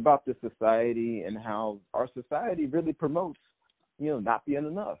the society and how our society really promotes, you know, not being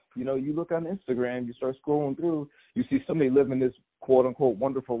enough. You know, you look on Instagram, you start scrolling through, you see somebody living this quote unquote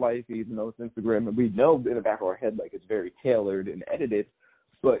wonderful life, even though it's Instagram, and we know in the back of our head like it's very tailored and edited.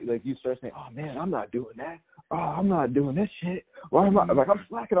 But like you start saying, oh man, I'm not doing that. Oh, I'm not doing this shit. Why am I like I'm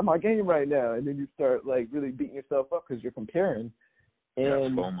slacking on my game right now? And then you start like really beating yourself up because you're comparing.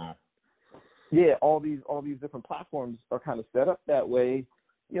 And FOMO. Yeah, all these different platforms are kind of set up that way.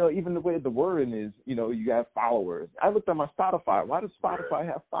 You know, even the way the wording is, you know, you have followers. I looked at my Spotify. Why does Spotify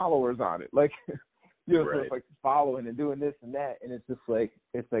have followers on it? Like, you know, so it's like following and doing this and that, and it's just like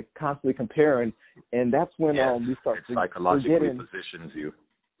constantly comparing, and that's when we start to psychologically positions you.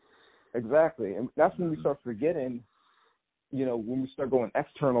 Exactly, and that's when we start forgetting, you know, when we start going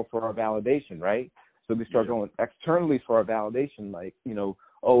external for our validation, right? So we start going externally for our validation, like, you know,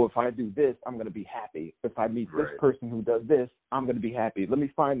 oh, if I do this, I'm going to be happy. If I meet this person who does this, I'm going to be happy. Let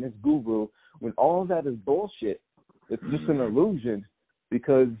me find this guru. When all of that is bullshit, it's just an illusion.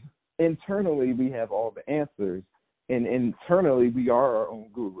 because internally we have all the answers, and internally we are our own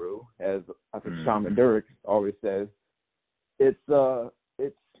guru, as I think Shaman Durek always says. It's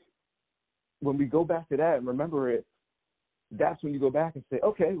when we go back to that and remember it, that's when you go back and say,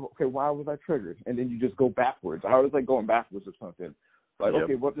 okay, why was I triggered? And then you just go backwards. I always like going backwards or something. Like,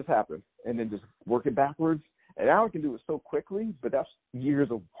 okay, what just happened? And then just work it backwards. And now I can do it so quickly, but that's years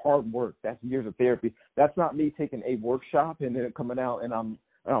of hard work. That's years of therapy. That's not me taking a workshop and then coming out and I'm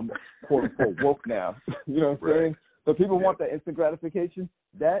quote unquote woke now. You know what I'm saying? So people want that instant gratification.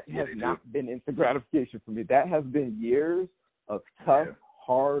 That has not been instant gratification for me. That has been years of tough,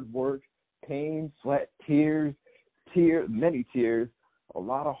 hard work, pain, sweat, tears, many tears, a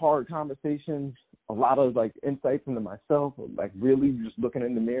lot of hard conversations, a lot of like insights into myself, like really just looking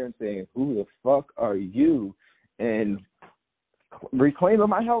in the mirror and saying, who the fuck are you? And reclaiming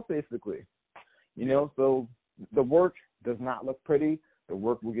my health, basically. You know, so the work does not look pretty. The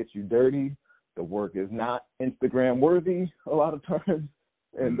work will get you dirty. The work is not Instagram worthy a lot of times.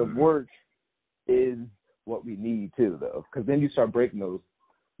 And the work is what we need too, though, because then you start breaking those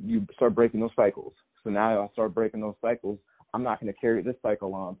cycles. So now I start breaking those cycles. I'm not going to carry this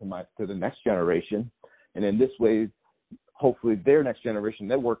cycle on to the next generation. And in this way, hopefully their next generation,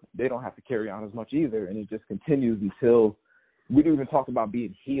 they don't have to carry on as much either. And it just continues until we don't even talk about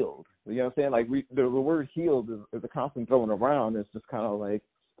being healed. You know what I'm saying? Like the word healed is a constant throwing around. It's just kind of like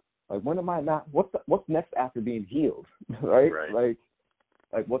when am I not, what's next after being healed? Right?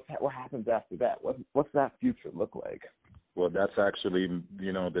 Like what happens after that? What's that future look like? Well, that's actually,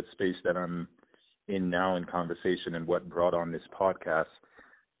 the space that I'm in now in conversation and what brought on this podcast.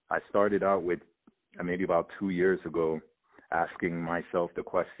 I started out with maybe about 2 years ago asking myself the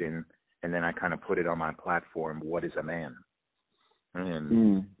question, and then I kind of put it on my platform, what is a man?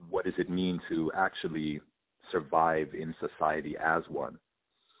 And what does it mean to actually survive in society as one?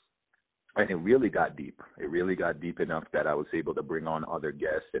 And it really got deep. It really got deep enough that I was able to bring on other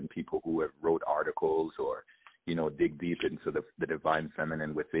guests and people who have wrote articles or dig deep into the divine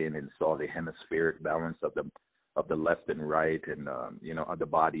feminine within and saw the hemispheric balance of the left and right and, of the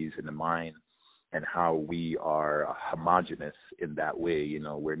bodies and the mind and how we are homogenous in that way.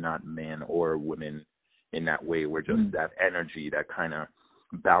 We're not man or women in that way. We're just that energy that kind of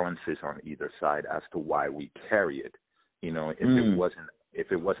balances on either side as to why we carry it.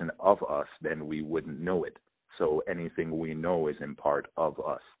 If it wasn't of us, then we wouldn't know it. So anything we know is in part of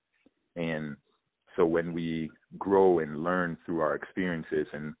us. And so when we grow and learn through our experiences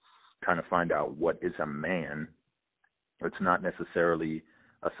and kind of find out what is a man, it's not necessarily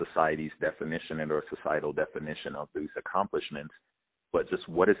a society's definition or a societal definition of these accomplishments, but just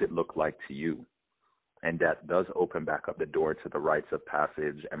what does it look like to you? And that does open back up the door to the rites of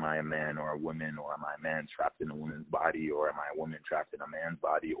passage. Am I a man or a woman, or am I a man trapped in a woman's body, or am I a woman trapped in a man's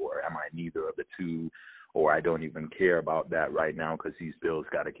body, or am I neither of the two, or I don't even care about that right now because these bills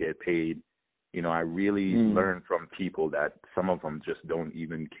got to get paid. I really learn from people that some of them just don't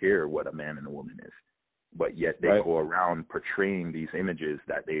even care what a man and a woman is, but yet they go around portraying these images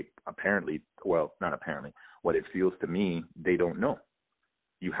that they what it feels to me, they don't know.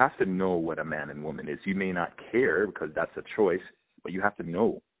 You have to know what a man and woman is. You may not care because that's a choice, but you have to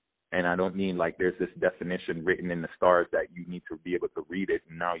know. And I don't mean like there's this definition written in the stars that you need to be able to read it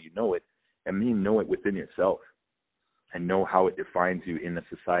and now you know it. I mean, know it within yourself and know how it defines you in the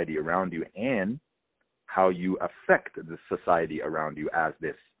society around you and how you affect the society around you as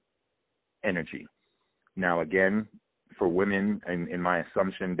this energy. Now, again, for women, and in my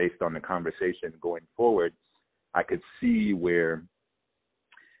assumption based on the conversation going forward, I could see where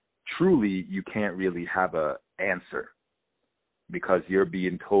truly you can't really have a answer because you're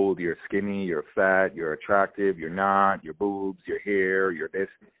being told you're skinny, you're fat, you're attractive, you're not, your boobs, your hair, you're this,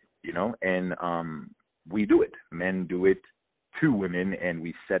 and we do it. Men do it to women and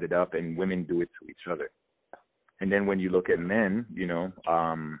we set it up, and women do it to each other. And then when you look at men,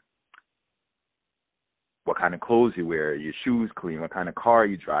 what kind of clothes you wear, your shoes clean, what kind of car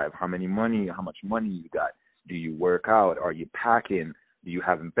you drive, how much money you got, do you work out, are you packing, do you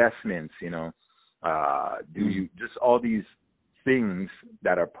have investments, do you just all these things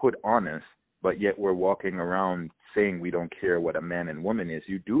that are put on us, but yet we're walking around saying we don't care what a man and woman is.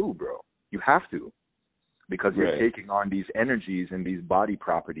 You do, bro. You have to, because you're taking on these energies and these body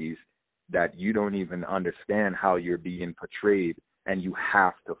properties that you don't even understand how you're being portrayed, and you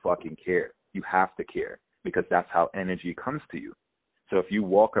have to fucking care. You have to care because that's how energy comes to you. So if you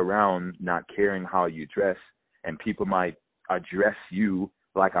walk around not caring how you dress, and people might address you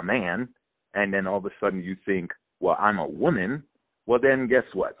like a man, and then all of a sudden you think, well, I'm a woman, well, then guess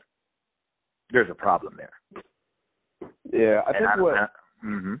what? There's a problem there. Yeah, I think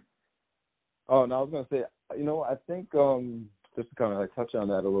Mm-hmm. Oh, no, I was going to say, I think just to kind of like touch on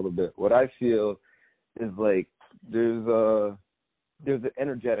that a little bit, what I feel is like there's an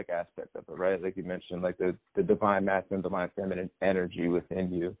energetic aspect of it, right? Like you mentioned, like the divine masculine, divine feminine energy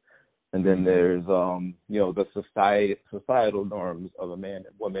within you. And then there's, the societal norms of a man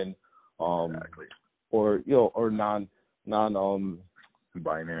and woman, exactly. or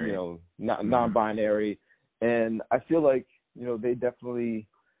binary, non-binary. And I feel like, they definitely,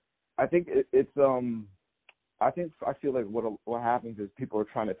 I think I feel like what happens is people are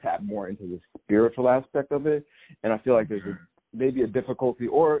trying to tap more into the spiritual aspect of it. And I feel like there's maybe a difficulty,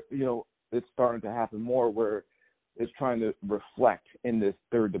 or, it's starting to happen more where it's trying to reflect in this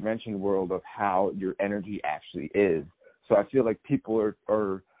third dimension world of how your energy actually is. So I feel like people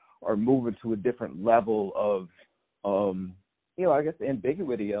are moving to a different level of, I guess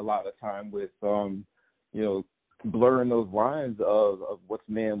ambiguity a lot of the time with, blurring those lines of what's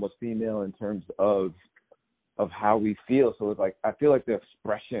man, what's female in terms of how we feel. So it's like, I feel like the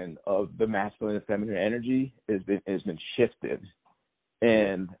expression of the masculine and feminine energy has been shifted.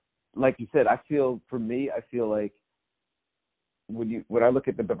 And like you said, I feel like when I look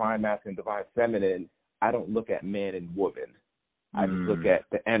at the divine masculine, divine feminine, I don't look at man and woman. I just look at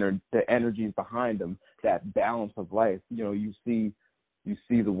the energies behind them, that balance of life. You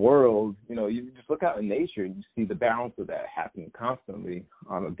see the world, you just look out in nature and you see the balance of that happening constantly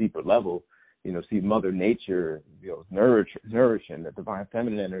on a deeper level. See Mother Nature, nourishing the divine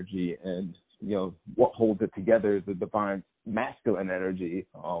feminine energy, and, what holds it together is the divine masculine energy.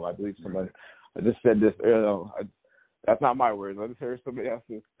 I believe I just said this earlier. That's not my words. I just heard somebody else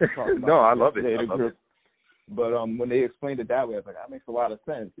talk about No, I love it. But when they explained it that way, I was like, that makes a lot of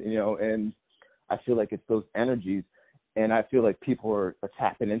sense, and I feel like it's those energies, and I feel like people are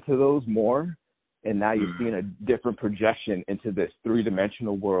tapping into those more, and now you're seeing a different projection into this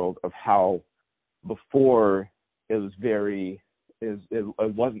three-dimensional world of how before it was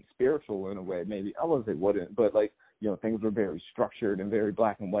it wasn't spiritual in a way. Maybe I wouldn't say wouldn't, but like, things were very structured and very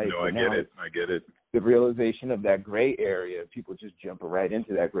black and white. No, I get it. The realization of that gray area, people just jump right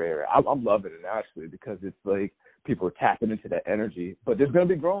into that gray area. I'm loving it actually, because it's like people are tapping into that energy. But there's going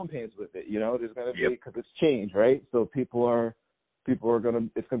to be growing pains with it, There's going to be, because it's change, right? So people are it's going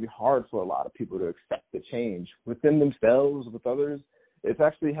to be hard for a lot of people to accept the change within themselves, with others. It's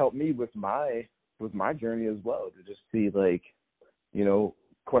actually helped me with my journey as well, to just see, like,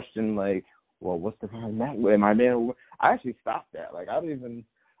 question, like, well, what's the problem that way? Am I man? I actually stopped that. Like, I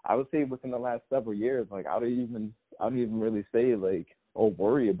would say within the last several years, like, I don't even really say, like, or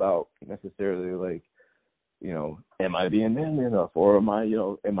worry about necessarily, like, am I being manly enough, or am I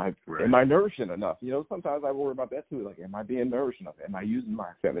nourishing enough? Sometimes I worry about that too. Like, am I being nourished enough? Am I using my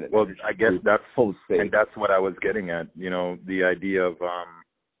feminine? Well, I guess that's what I was getting at. The idea of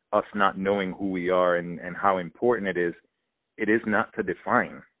us not knowing who we are and how important it is. It is not to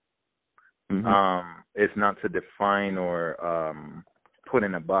define. Mm-hmm. It's not to define or put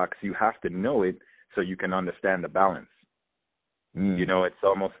in a box. You have to know it so you can understand the balance. It's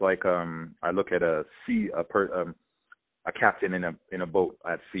almost like I look at a captain in a boat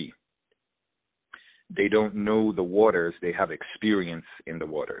at sea. They don't know the waters; they have experience in the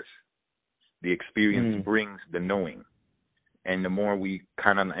waters. The experience brings the knowing, and the more we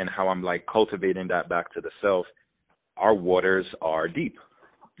and how I'm like cultivating that back to the self. Our waters are deep,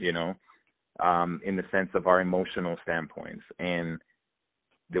 in the sense of our emotional standpoints, and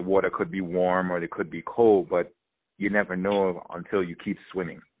the water could be warm or it could be cold, but you never know until you keep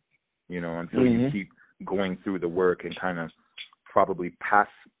swimming, until you keep going through the work and kind of probably pass,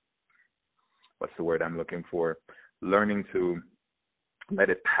 what's the word I'm looking for, learning to let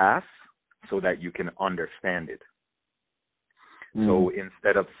it pass so that you can understand it. So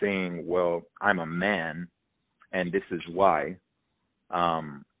instead of saying, well, I'm a man and this is why,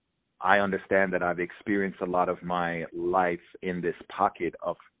 I understand that I've experienced a lot of my life in this pocket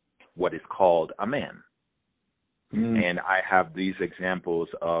of what is called a man. And I have these examples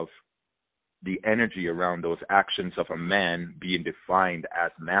of the energy around those actions of a man being defined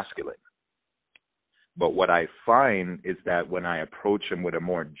as masculine. But what I find is that when I approach him with a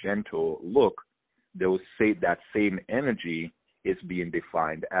more gentle look, that same energy is being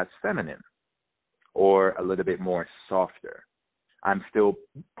defined as feminine or a little bit more softer. I'm still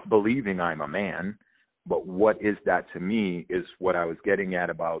believing I'm a man, but what is that to me is what I was getting at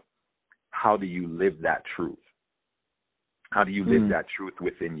about how do you live that truth? How do you live that truth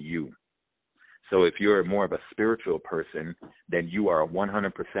within you? So if you're more of a spiritual person, then you are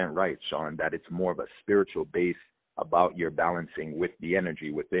 100% right, Sean, that it's more of a spiritual base about your balancing with the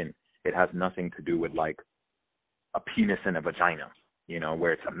energy within. It has nothing to do with like a penis and a vagina.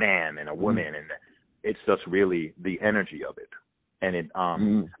 where it's a man and a woman, and it's just really the energy of it. And it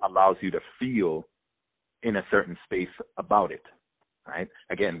allows you to feel in a certain space about it, right?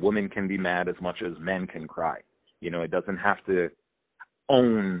 Again, women can be mad as much as men can cry. It doesn't have to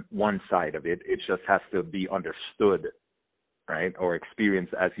own one side of it. It just has to be understood, right? Or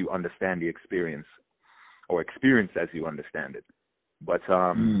experienced as you understand the experience, or experienced as you understand it. But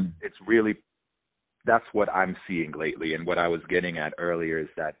it's really, that's what I'm seeing lately. And what I was getting at earlier is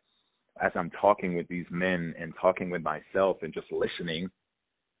that as I'm talking with these men and talking with myself and just listening,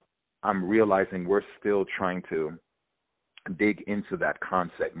 I'm realizing we're still trying to dig into that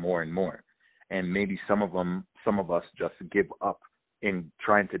concept more and more. And maybe some of us just give up in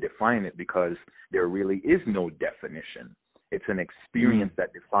trying to define it, because there really is no definition. It's an experience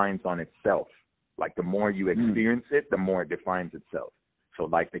that defines on itself. Like the more you experience it, the more it defines itself. So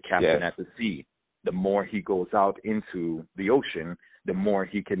like the captain at the sea, the more he goes out into the ocean, the more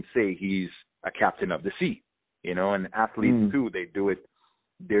he can say he's a captain of the sea. And athletes too, they do it.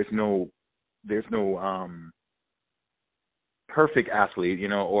 There's no perfect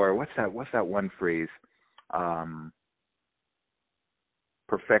athlete, or what's that one phrase?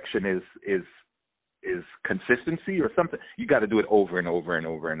 Perfection is consistency or something. You got to do it over and over and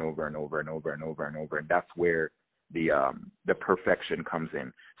over and over and over and over and over and over, and that's where the perfection comes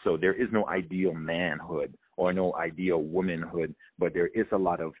in. So there is no ideal manhood or no ideal womanhood, but there is a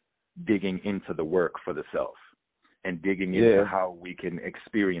lot of digging into the work for the self and digging into how we can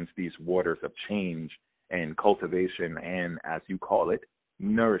experience these waters of change and cultivation and, as you call it,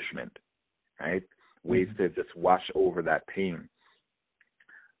 nourishment, right? Ways to just wash over that pain.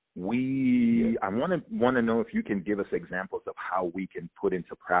 I want to know if you can give us examples of how we can put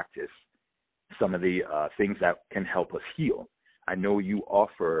into practice some of the things that can help us heal. I know you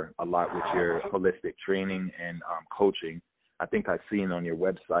offer a lot with your holistic training and coaching. I think I've seen on your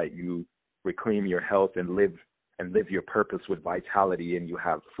website you reclaim your health and live your purpose with vitality, and you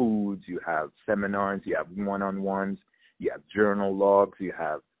have foods, you have seminars, you have one-on-ones, you have journal logs, you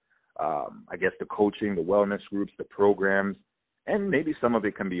have I guess the coaching, the wellness groups, the programs. And maybe some of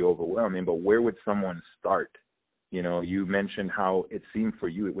it can be overwhelming, but where would someone start? You mentioned how it seemed for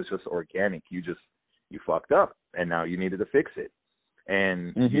you, it was just organic. You fucked up and now you needed to fix it.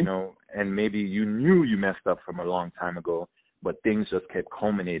 And, and maybe you knew you messed up from a long time ago, but things just kept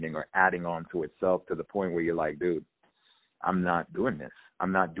culminating or adding on to itself to the point where you're like, dude, I'm not doing this.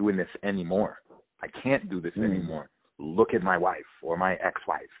 I'm not doing this anymore. I can't do this anymore. Look at my wife or my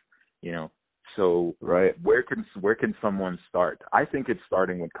ex-wife, So right. Where can someone start? I think it's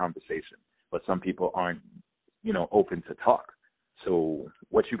starting with conversation, but some people aren't, open to talk. So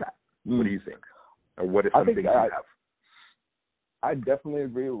what you got? What do you think? Or what is something you have? I definitely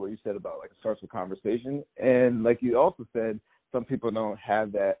agree with what you said about it starts with conversation. And like you also said, some people don't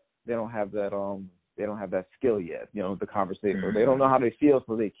have that. They don't have that skill yet, the conversation, or they don't know how they feel,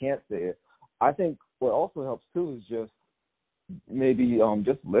 so they can't say it. I think what also helps too is just maybe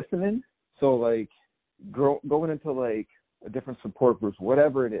just listening. So like going into like a different support groups,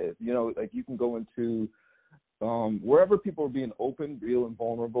 whatever it is, like you can go into wherever people are being open, real, and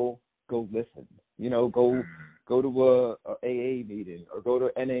vulnerable. Go listen. Go to a AA meeting or go to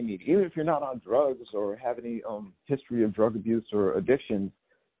an NA meeting. Even if you're not on drugs or have any history of drug abuse or addiction,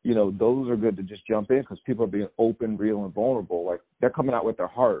 those are good to just jump in because people are being open, real, and vulnerable. Like they're coming out with their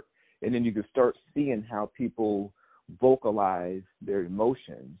heart, and then you can start seeing how people vocalize their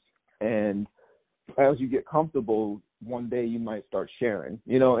emotions. And as you get comfortable, one day you might start sharing,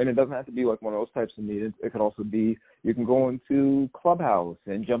 and it doesn't have to be like one of those types of meetings. It could also be, you can go into Clubhouse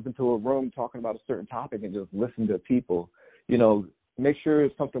and jump into a room talking about a certain topic and just listen to people, make sure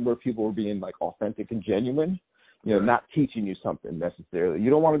it's something where people are being like authentic and genuine, not teaching you something necessarily.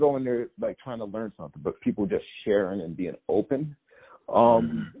 You don't want to go in there like trying to learn something, but people just sharing and being open.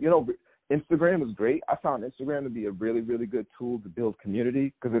 Instagram is great. I found Instagram to be a really, really good tool to build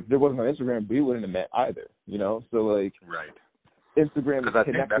community, because if there wasn't an Instagram, we wouldn't have met either, So like, right. Instagram is because I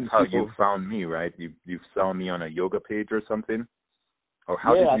think that's how people. You found me, right? You found me on a yoga page or something, or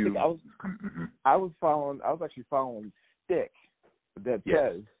how did you? I was actually following Stick that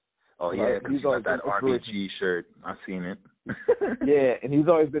says. Oh yeah, because he's got that RBG shirt. I've seen it. Yeah, and he's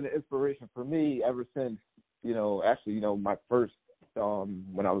always been an inspiration for me ever since. My first.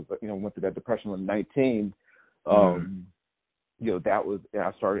 When I was, went through that depression when 19, that was,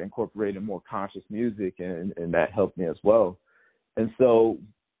 I started incorporating more conscious music, and that helped me as well. And so,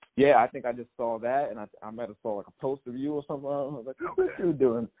 I think I just saw that, and I might have saw like a post of you or something. I was like, what's you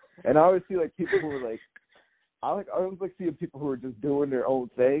doing? And I always see like people who were like, I always like seeing people who are just doing their own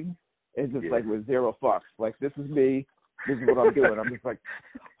thing and just like with zero fucks. Like, this is me. this is what I'm doing. I'm just like,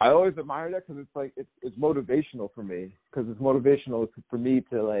 I always admire that because it's like, it's motivational for me, because it's motivational for me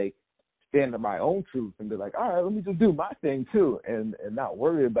to like stand on my own truth and be like, all right, let me just do my thing too, and not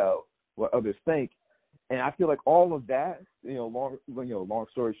worry about what others think. And I feel like all of that, long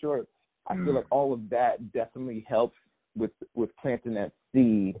story short, I feel like all of that definitely helps with planting that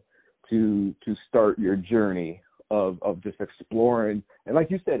seed to start your journey of just exploring, and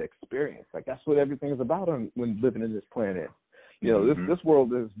like you said, experience. Like that's what everything is about when living in this planet. This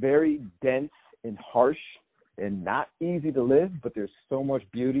world is very dense and harsh and not easy to live, but there's so much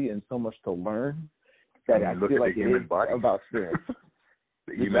beauty and so much to learn that I feel like it is about experience.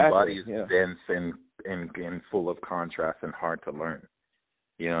 The human body is dense and full of contrast and hard to learn.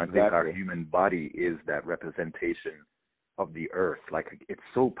 I think our human body is that representation of the earth. Like it's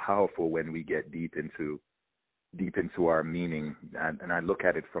so powerful when we get deep into our meaning, and I look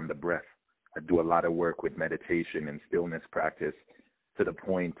at it from the breath. I do a lot of work with meditation and stillness practice, to the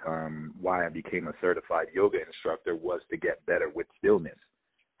point why I became a certified yoga instructor was to get better with stillness.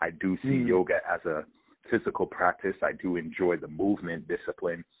 I do see yoga as a physical practice. I do enjoy the movement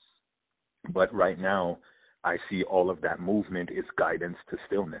discipline, but right now I see all of that movement is guidance to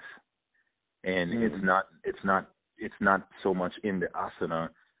stillness, and it's not so much in the asana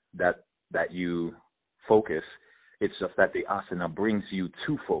that you focus. It's just that the asana brings you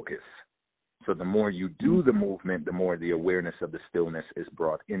to focus. So the more you do the movement, the more the awareness of the stillness is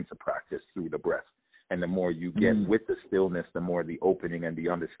brought into practice through the breath. And the more you get with the stillness, the more the opening and the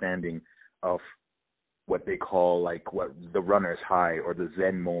understanding of what they call like what the runner's high or the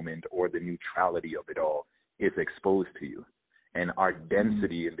Zen moment or the neutrality of it all is exposed to you. And our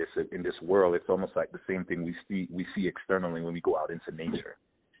density in this world, it's almost like the same thing we see externally when we go out into nature,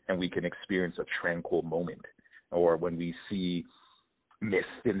 and we can experience a tranquil moment, or when we see mist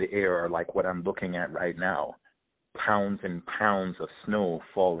in the air, or like what I'm looking at right now, pounds and pounds of snow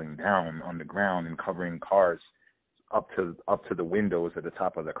falling down on the ground and covering cars up to the windows at the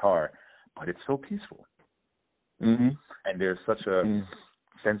top of the car, but it's so peaceful. And there's such a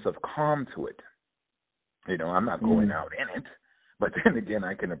sense of calm to it. I'm not going out in it, but then again,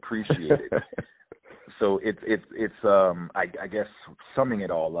 I can appreciate it. So it's I guess summing it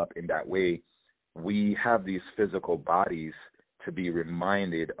all up in that way, we have these physical bodies to be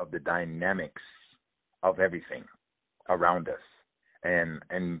reminded of the dynamics of everything around us,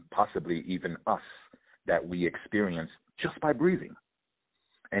 and possibly even us, that we experience just by breathing.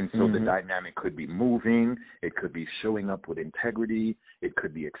 And so the dynamic could be moving, it could be showing up with integrity, it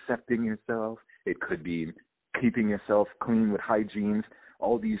could be accepting yourself, it could be keeping yourself clean with hygiene,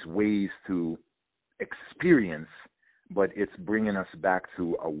 all these ways to experience, but it's bringing us back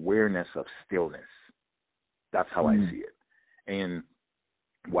to awareness of stillness. That's how I see it. And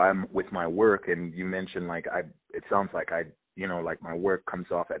while I'm with my work, and you mentioned it sounds like like my work comes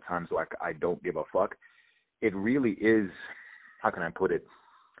off at times like I don't give a fuck. It really is, how can I put it?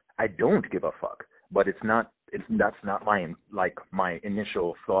 I don't give a fuck, but that's not my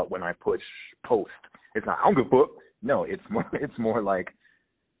initial thought when I post. It's not, I don't give a fuck. No, it's more like,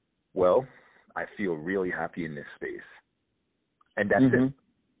 well, I feel really happy in this space, and that's it.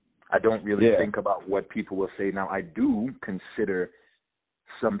 I don't really think about what people will say. Now, I do consider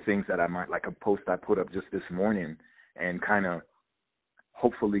some things that I might, like a post I put up just this morning, and kind of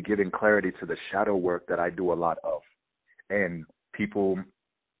hopefully giving clarity to the shadow work that I do a lot of. And people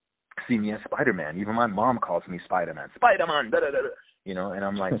see me as Spider-Man. Even my mom calls me Spider-Man. Spider-Man, da-da-da-da. And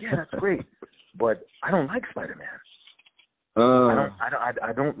I'm like, yeah, that's great. But I don't like Spider-Man.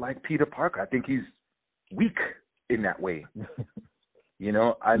 I don't like Peter Parker. I think he's weak in that way.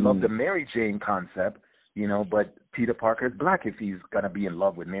 I love the Mary Jane concept, but Peter Parker is black if he's going to be in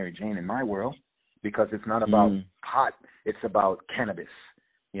love with Mary Jane in my world, because it's not about pot, it's about cannabis,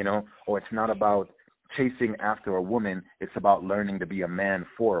 or it's not about chasing after a woman, it's about learning to be a man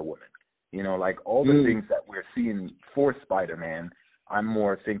for a woman. Like all the things that we're seeing for Spider-Man, I'm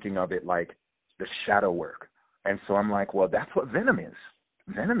more thinking of it like the shadow work. And so I'm like, well, that's what Venom is.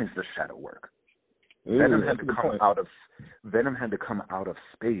 Venom is the shadow work. Venom had to come out of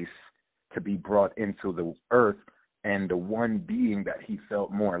space to be brought into the earth, and the one being that he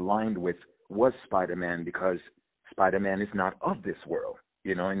felt more aligned with was Spider-Man, because Spider-Man is not of this world,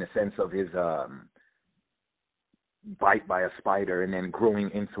 in the sense of his bite by a spider and then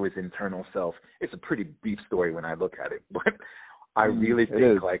growing into his internal self. It's a pretty deep story when I look at it, but I really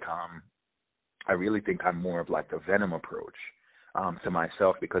think I really think I'm more of like the Venom approach to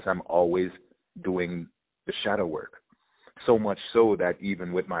myself, because I'm always doing the shadow work. So much so that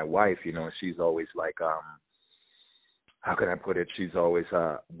even with my wife, she's always like, how can I put it? She's always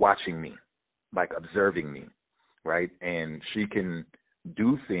watching me, like observing me. right? And she can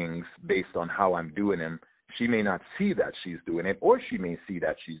do things based on how I'm doing them. She may not see that she's doing it, or she may see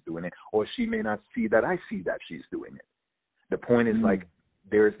that she's doing it, or she may not see that I see that she's doing it. The point is, like,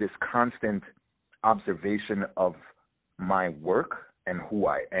 there's this constant observation of my work and who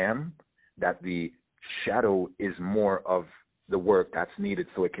I am, that the shadow is more of the work that's needed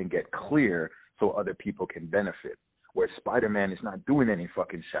so it can get clear so other people can benefit. Where Spider-Man is not doing any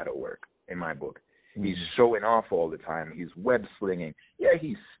fucking shadow work in my book. He's showing off all the time. He's web slinging. Yeah,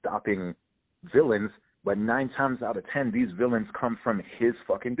 he's stopping villains, but 9 times out of 10, these villains come from his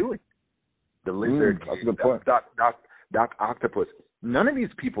fucking doing. The Lizard, that's a good point. Doc Octopus. None of these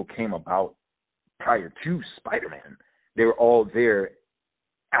people came about prior to Spider-Man. They were all there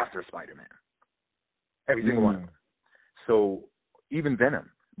after Spider-Man. Every single one of them. So even Venom.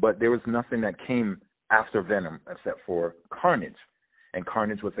 But there was nothing that came after Venom except for Carnage. And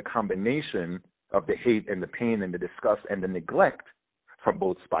Carnage was a combination of the hate and the pain and the disgust and the neglect from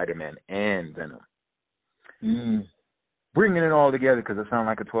both Spider-Man and Venom. Bringing it all together, because I sound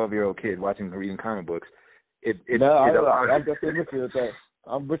like a 12-year-old kid reading comic books. I'm definitely with you with that.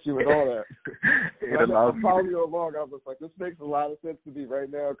 I'm with you with all that. I'm following you along. I was like, this makes a lot of sense to me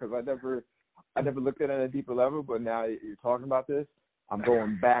right now, because I never looked at it at a deeper level. But now you're talking about this, I'm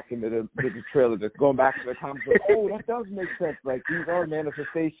going back into the trailer, just going back to the comics. Like, oh, that does make sense. Like, these are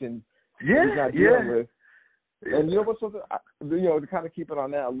manifestations he's not dealing with. And you know what's something? To kind of keep it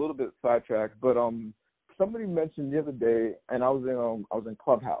on that, a little bit sidetracked, but somebody mentioned the other day, and I was in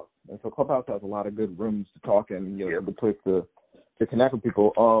Clubhouse, and so Clubhouse has a lot of good rooms to talk in, a good place to connect with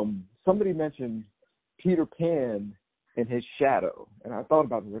people. Somebody mentioned Peter Pan and his shadow, and I thought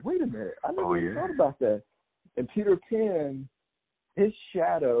about it. Like, wait a minute, I never even thought about that. And Peter Pan, his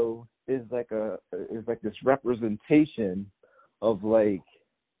shadow is like this representation of like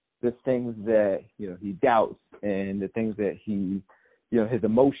the things that he doubts and the things that he his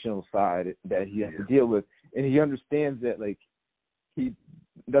emotional side that he has to deal with, and he understands that like he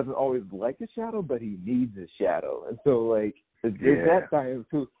doesn't always like his shadow, but he needs his shadow, and so like there's that side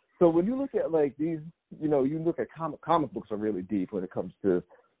too. So when you look at like these, you look at comic books are really deep when it comes to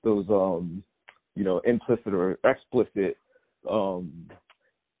those implicit or explicit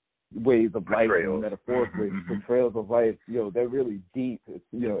ways of life, and metaphorically portrayals of life. They're really deep. It's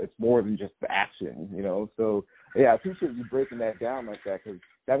it's more than just the action. So yeah, I appreciate you breaking that down like that, because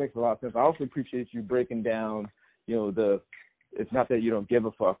that makes a lot of sense. I also appreciate you breaking down it's not that you don't give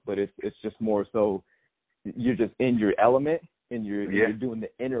a fuck, but it's just more so you're just in your element and you're doing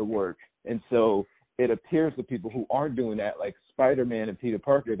the inner work. And so it appears to people who aren't doing that, like Spider-Man and Peter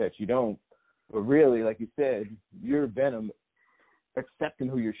Parker, that you don't. But really, like you said, you're Venom, accepting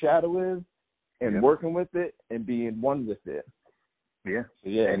who your shadow is and working with it and being one with it. Yeah.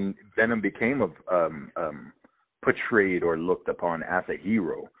 And Venom became portrayed or looked upon as a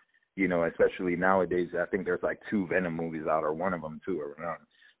hero, especially nowadays. I think there's like 2 Venom movies out, or one of them too around.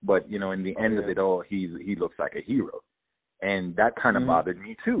 But, in the end of it all, he looks like a hero. And that kind of bothered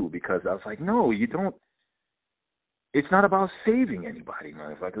me too, because I was like, no, you don't. It's not about saving anybody,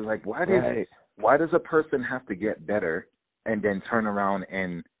 motherfucker. It's like, why does a person have to get better and then turn around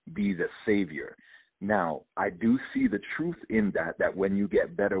and be the savior? Now, I do see the truth in that when you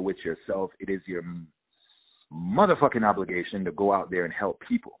get better with yourself, it is your motherfucking obligation to go out there and help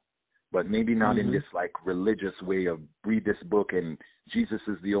people. But maybe not in this like religious way of read this book and Jesus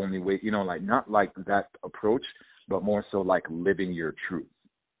is the only way, like not like that approach, but more so like living your truth.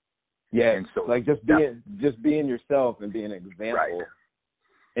 Yeah, and so like just being yourself and being an example, right.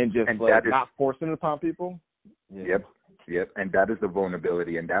 And just like not forcing it upon people. Yeah. Yep, and that is the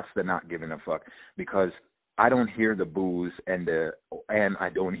vulnerability, and that's the not giving a fuck, because I don't hear the boos and I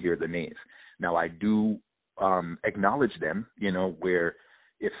don't hear the nays. Now I do acknowledge them, where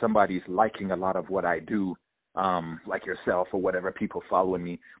if somebody's liking a lot of what I do, like yourself or whatever, people following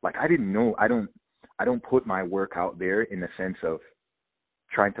me, like I didn't know, I don't put my work out there in the sense of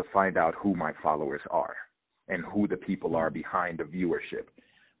trying to find out who my followers are and who the people are behind the viewership.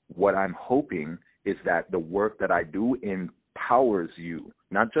 What I'm hoping is that the work that I do empowers you,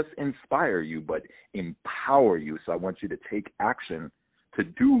 not just inspire you, but empower you. So I want you to take action to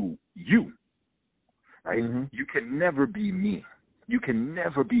do you, right? You can never be me. You can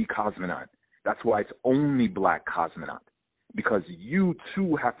never be Cosmonaut. That's why it's only Black Cosmonaut, because you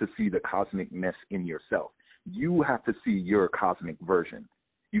too have to see the cosmicness in yourself. You have to see your cosmic version.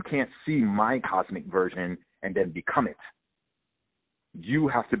 You can't see my cosmic version and then become it. You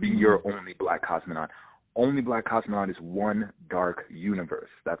have to be your only Black Cosmonaut. Only Black Cosmonaut is one dark universe.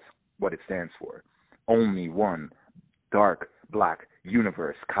 That's what it stands for. Only one dark Black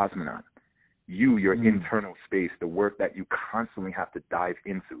universe cosmonaut. your internal space, the work that you constantly have to dive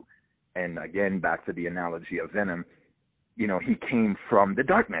into. And again, back to the analogy of Venom, you know, he came from the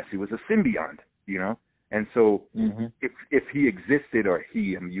darkness. He was a symbiont, you know? And so if he existed, or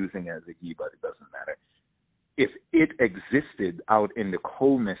I'm using it as a he, but it doesn't matter. If it existed out in the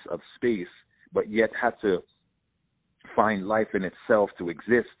coldness of space, but yet had to find life in itself to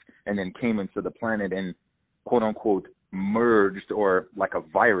exist, and then came into the planet and quote unquote merged, or like a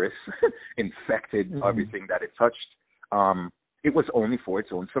virus infected everything that it touched, it was only for its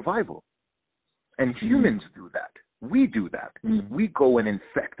own survival. And humans do that. We do that. We go and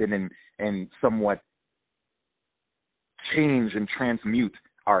infect and somewhat change and transmute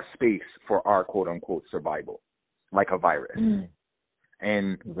our space for our quote unquote survival, like a virus.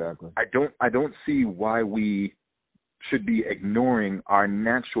 And I don't see why we should be ignoring our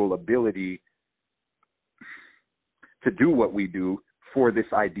natural ability to do what we do for this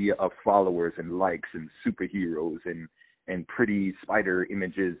idea of followers and likes and superheroes and pretty spider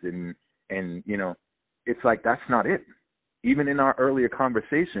images and you know, it's like, that's not it. Even in our earlier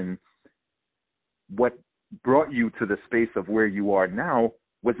conversation, what brought you to the space of where you are now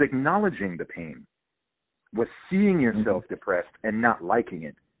was acknowledging the pain, was seeing yourself depressed and not liking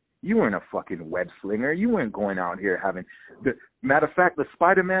it. You weren't a fucking web slinger. You weren't going out here having matter of fact, the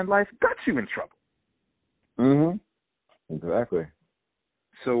Spider-Man life got you in trouble. Exactly.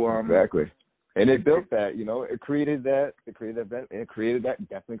 So exactly. And it built that, you know, it created that,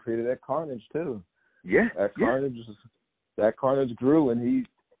 definitely created that carnage too. Yeah. That carnage grew, and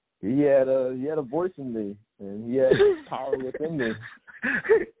he had a voice in me, and he had power within me.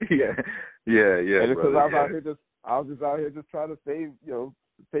 Yeah. And because I was just out here just trying to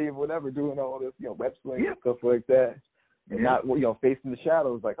save whatever, doing all this, you know, web slinging and stuff like that. And not, you know, facing the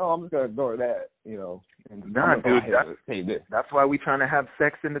shadows, like, oh, I'm just going to ignore that, you know. And nah, dude, that's why we trying to have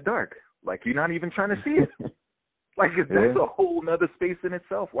sex in the dark. Like, you're not even trying to see it. Like, that's a whole nother space in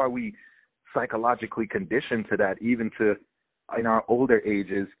itself, why we psychologically conditioned to that, even to, in our older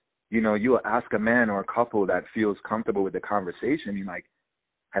ages, you know, you'll ask a man or a couple that feels comfortable with the conversation, you're like,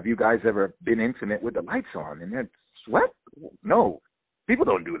 have you guys ever been intimate with the lights on? And they're, what? No. People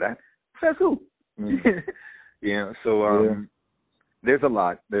don't do that. Says who? You know, so there's a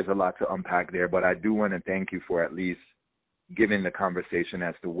lot to unpack there, but I do want to thank you for at least giving the conversation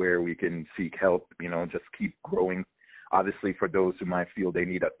as to where we can seek help, you know, just keep growing. Obviously, for those who might feel they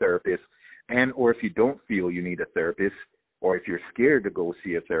need a therapist, and or if you don't feel you need a therapist, or if you're scared to go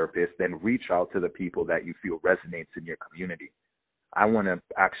see a therapist, then reach out to the people that you feel resonates in your community. I want to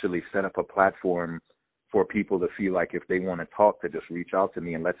actually set up a platform for people to feel like if they want to talk, to just reach out to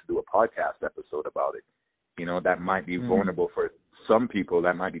me and let's do a podcast episode about it. You know, that might be vulnerable for some people.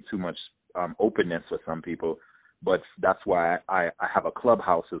 That might be too much openness for some people. But that's why I have a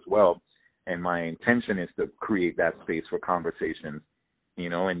clubhouse as well. And my intention is to create that space for conversation, you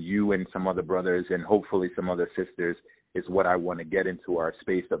know, and you and some other brothers and hopefully some other sisters is what I want to get into our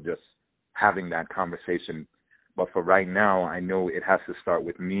space of just having that conversation. But for right now, I know it has to start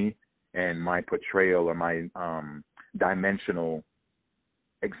with me and my portrayal or my dimensional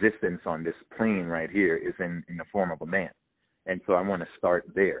existence on this plane right here is in the form of a man. And so I want to start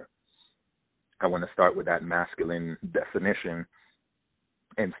there. I want to start with that masculine definition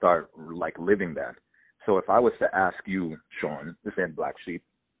and start like living that. So if I was to ask you, Sean, this ain't Black Sheep,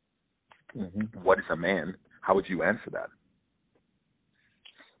 what is a man? How would you answer that?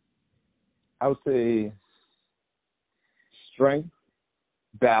 I would say strength,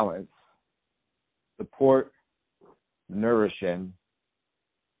 balance, support, nourishing,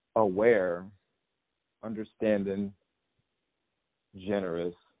 aware, understanding,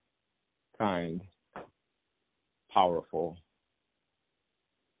 generous, kind, powerful,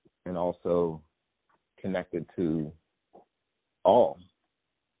 and also connected to all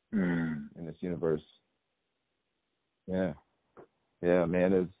in this universe. Yeah, a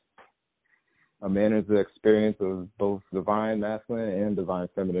man is the experience of both divine masculine and divine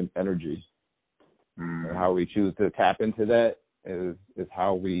feminine energy. And how we choose to tap into that is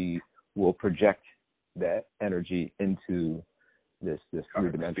how we will project that energy into this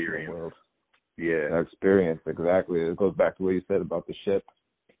three-dimensional world. Yeah. Our experience, exactly. It goes back to what you said about the ship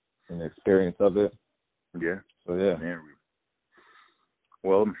and the experience of it. Yeah. So, yeah. Man.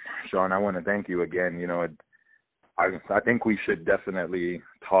 Well, Sean, I want to thank you again. You know, I think we should definitely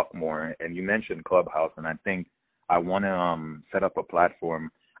talk more. And you mentioned Clubhouse, and I think I want to set up a platform.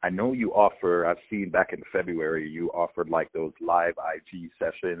 I know you offer, I've seen back in February, you offered like those live IG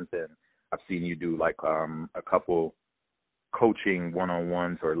sessions, and I've seen you do like a couple coaching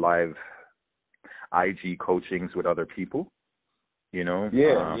one-on-ones or live IG coachings with other people. You know,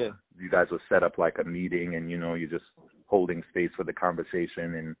 yeah. You guys will set up like a meeting, and you're just holding space for the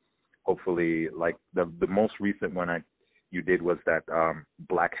conversation, and hopefully, like the most recent one you did was that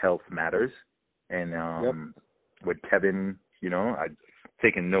Black Health Matters, and with Kevin, I've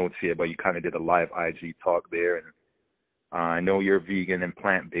taken notes here, but you kind of did a live IG talk there, and I know you're vegan and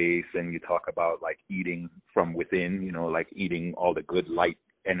plant-based, and you talk about like eating from within, like eating all the good light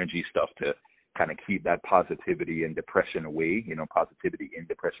energy stuff to kind of keep that positivity and depression away, positivity in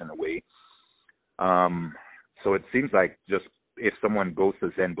depression away. So it seems like just if someone goes to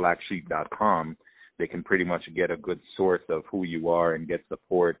ZenBlackSheep.com, they can pretty much get a good source of who you are and get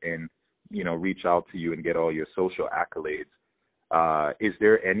support and, reach out to you and get all your social accolades. Is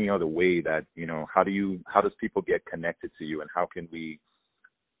there any other way that, how does people get connected to you, and how can we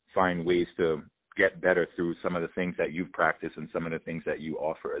find ways to get better through some of the things that you've practiced and some of the things that you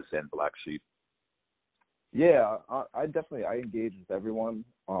offer as Zen Black Sheep? Yeah, I engage with everyone.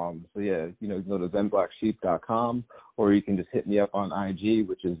 So yeah, you can go to ZenBlackSheep.com, or you can just hit me up on IG,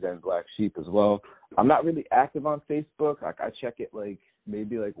 which is Zen Black Sheep as well. I'm not really active on Facebook. Like, I check it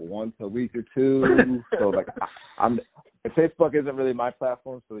maybe once a week or two. So Facebook isn't really my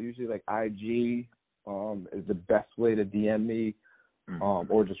platform. So usually IG is the best way to DM me,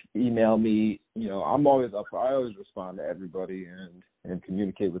 or just email me. I'm always up. I always respond to everybody and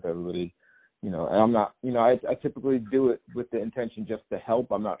communicate with everybody. And I'm not, I typically do it with the intention just to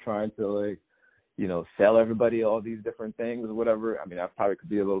help. I'm not trying to sell everybody all these different things or whatever. I mean, I probably could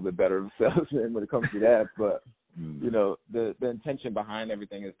be a little bit better of a salesman when it comes to that, but the intention behind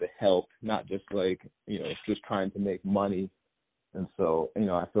everything is to help, not just just trying to make money. And so,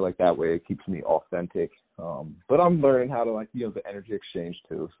 I feel like that way it keeps me authentic. But I'm learning how to the energy exchange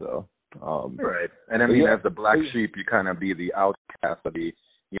too. So, right. And I mean, as the Black Sheep, you kind of be the outcast of the,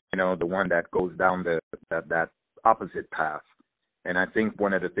 the one that goes down that opposite path. And I think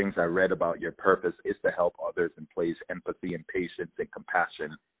one of the things I read about your purpose is to help others and place empathy and patience and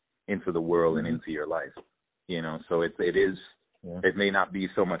compassion into the world and into your life. So it is, it may not be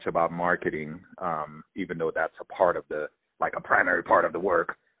so much about marketing, even though that's a part of a primary part of the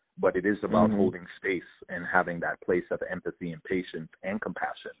work, but it is about holding space and having that place of empathy and patience and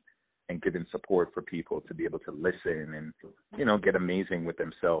compassion, and giving support for people to be able to listen and, get amazing with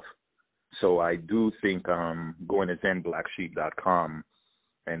themselves. So I do think going to ZenBlackSheep.com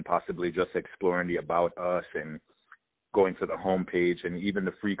and possibly just exploring the About Us and going to the homepage and even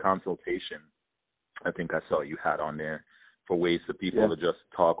the free consultation, I think I saw you had on there, for ways for people to just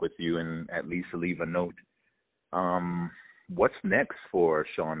talk with you and at least leave a note. What's next for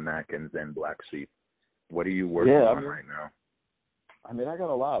Sean Mack and Zen Black Sheep? What are you working on right now? I mean, I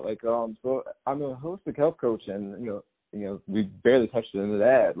got a lot. So I'm a holistic health coach, and we barely touched into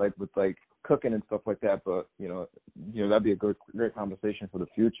that, with cooking and stuff like that. But that'd be a great conversation for the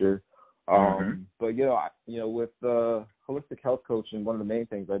future. But with holistic health coaching, one of the main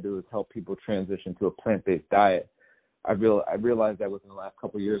things I do is help people transition to a plant-based diet. I realized that within the last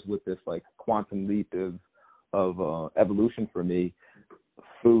couple of years, with this quantum leap of evolution for me,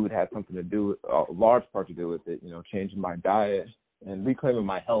 food had something to do with a large part to do with it. Changing my diet and reclaiming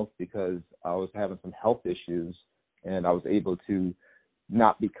my health, because I was having some health issues, and I was able to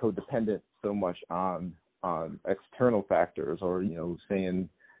not be codependent so much on external factors or saying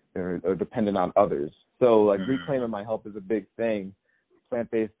or dependent on others. So reclaiming my health is a big thing.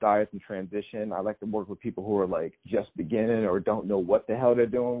 Plant-based diets and transition. I like to work with people who are just beginning or don't know what the hell they're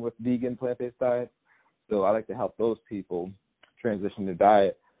doing with vegan plant-based diets. So I like to help those people transition their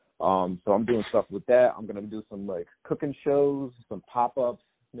diet. So I'm doing stuff with that. I'm gonna do some cooking shows, some pop-ups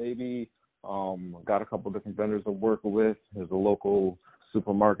maybe. Got a couple different vendors I'm working with. There's a local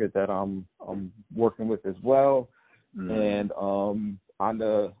supermarket that I'm working with as well. And on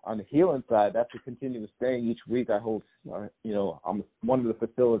the healing side, that's a continuous thing. Each week I host, I'm one of the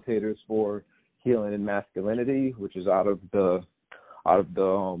facilitators for Healing and Masculinity, which is out of the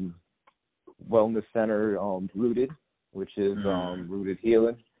wellness center, Rooted, which is Rooted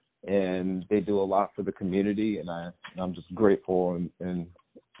Healing, and they do a lot for the community, and I'm just grateful and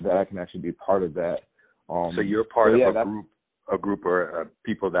that I can actually be part of that. So you're part of a group or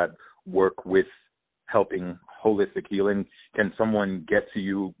people that work with helping holistic healing. Can someone get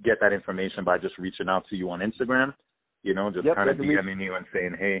that information by just reaching out to you on Instagram? Kind of DMing you and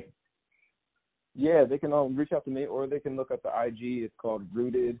saying, hey. Yeah, they can reach out to me, or they can look up the IG. It's called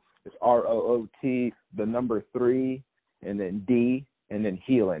Rooted. It's ROOT, the number 3, and then D, and then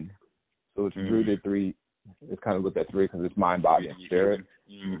Healing. So it's Rooted 3. It's kind of with that 3 because it's mind, body, and spirit.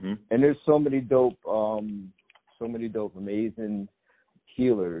 And there's so many dope, amazing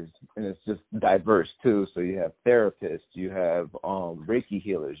healers, and it's just diverse too. So you have therapists, you have Reiki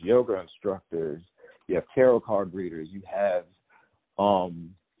healers, yoga instructors, you have tarot card readers, you have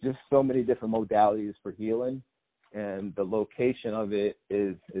just so many different modalities for healing, and the location of it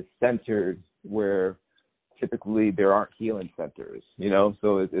is centered where typically there aren't healing centers, you know,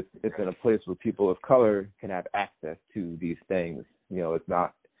 so it's in a place where people of color can have access to these things. You know, it's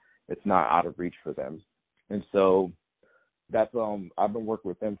not out of reach for them. And so that's I've been working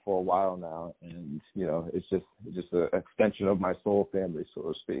with them for a while now, and you know, it's just an extension of my soul family, so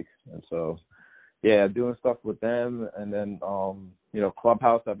to speak. And so yeah, doing stuff with them, and then you know,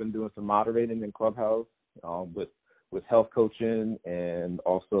 Clubhouse, I've been doing some moderating in Clubhouse with health coaching, and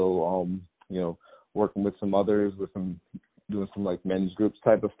also you know, working with some others doing some like men's groups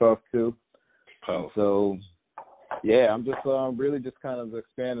type of stuff too. Oh. So yeah, I'm just really just kind of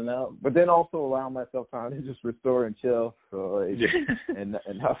expanding out, but then also allowing myself time to just restore and chill. So like, and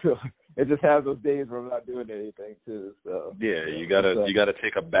I feel it just has those days where I'm not doing anything too. So yeah, you gotta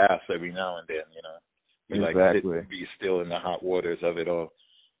take a bath every now and then, you know. You exactly. Like be still in the hot waters of it all.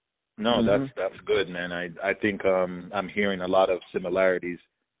 No, that's good, man. I think I'm hearing a lot of similarities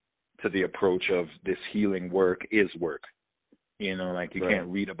to the approach of this healing work is work. You know, like you can't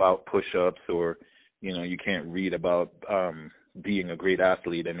read about push-ups, or, you know, you can't read about being a great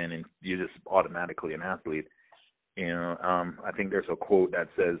athlete and then you're just automatically an athlete. You know, I think there's a quote that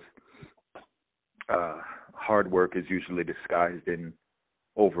says hard work is usually disguised in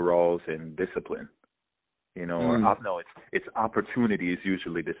overalls and discipline. You know, or no, it's opportunity is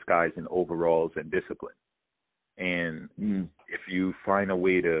usually disguised in overalls and discipline. And if you find a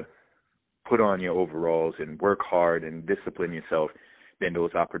way to put on your overalls and work hard and discipline yourself, then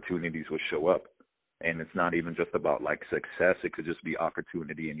those opportunities will show up. And it's not even just about like success. It could just be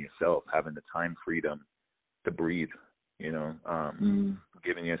opportunity in yourself, having the time freedom to breathe, you know,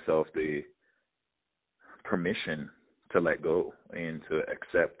 giving yourself the permission to let go and to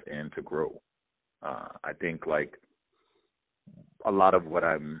accept and to grow. I think like a lot of what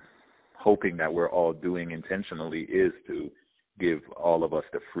I'm hoping that we're all doing intentionally is to give all of us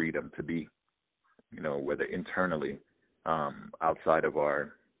the freedom to be, you know, whether internally, outside of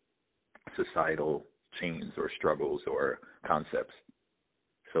our societal chains or struggles or concepts.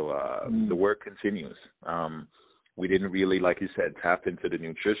 So the work continues. We didn't really, like you said, tap into the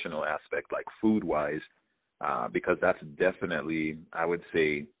nutritional aspect, like food-wise, because that's definitely, I would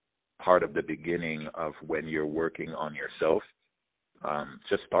say, part of the beginning of when you're working on yourself.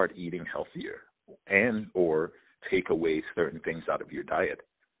 Just start eating healthier and or take away certain things out of your diet.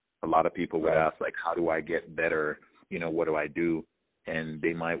 A lot of people would ask, like, how do I get better? You know, what do I do? And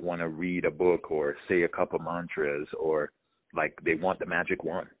they might want to read a book or say a couple mantras, or like they want the magic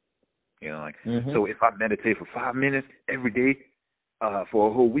wand. You know, like, so if I meditate for 5 minutes every day for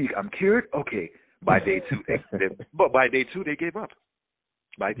a whole week, I'm cured? Okay. By day 2, but by day 2, they gave up.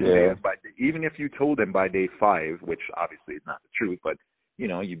 Even if you told them by day 5, which obviously is not the truth, but, you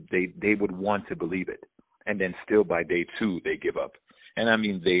know, they would want to believe it. And then still by day 2, they give up. And I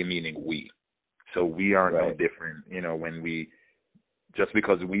mean they, meaning we. So we aren't no different, you know, when just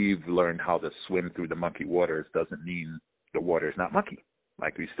because we've learned how to swim through the mucky waters doesn't mean the water is not mucky.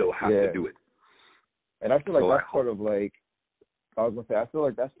 Like, we still have to do it. And I feel like that's part of, like, I was going to say, I feel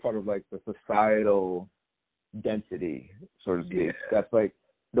like that's part of, like, the societal density, so to speak. Yeah. That's, like,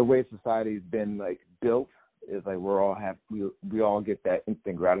 the way society's been, like, built is, like, we all get that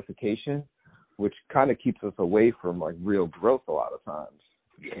instant gratification, which kind of keeps us away from, like, real growth a lot of times.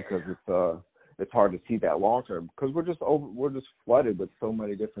 Yeah. Because it's hard to see that long term, because we're just flooded with so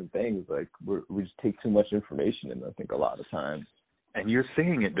many different things. Like, we just take too much information in, I think, a lot of times. And you're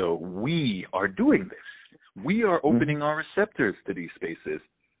saying it, though. We are doing this. We are opening our receptors to these spaces,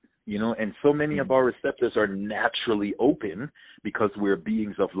 you know, and so many of our receptors are naturally open because we're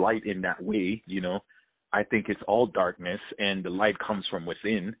beings of light in that way, you know. I think it's all darkness, and the light comes from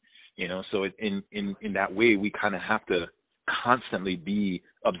within, you know. So in that way, we kind of have to constantly be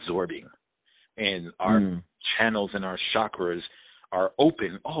absorbing, and our channels and our chakras are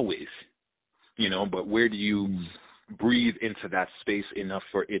open always, you know. But where do you breathe into that space enough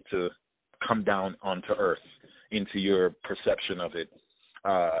for it to come down onto earth, into your perception of it?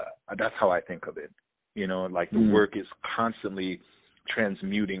 That's how I think of it. You know, like the work is constantly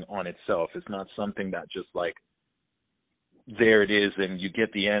transmuting on itself. It's not something that just like, there it is and you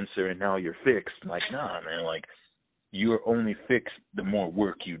get the answer and now you're fixed. Like, nah, man, like, you're only fixed the more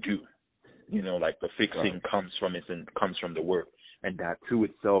work you do. You know, like the fixing comes from it and comes from the work. And that to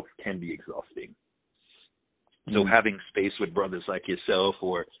itself can be exhausting. So having space with brothers like yourself,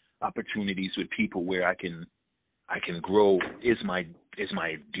 or opportunities with people where I can grow, is my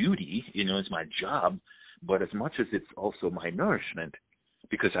my duty, it's my job, but as much as it's also my nourishment,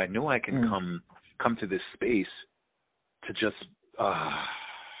 because I know I can come to this space to just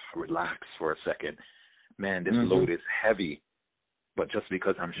relax for a second. Man, this load is heavy, but just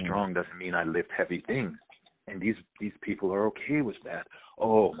because I'm strong doesn't mean I lift heavy things. And these people are okay with that.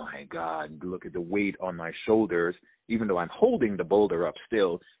 Oh my God, look at the weight on my shoulders. Even though I'm holding the boulder up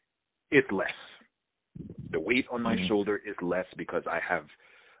still, it's less. The weight on my shoulder is less because I have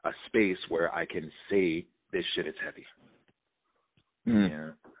a space where I can say this shit is heavy.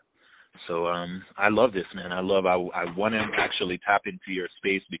 Yeah. So I love this, man. I want to actually tap into your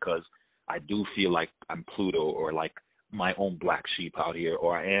space because I do feel like I'm Pluto, or like my own black sheep out here,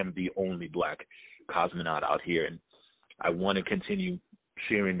 or I am the only black cosmonaut out here, and I want to continue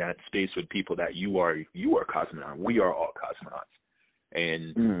sharing that space with people that you are cosmonaut. We are all cosmonauts,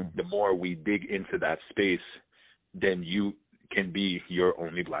 and the more we dig into that space, then you can be your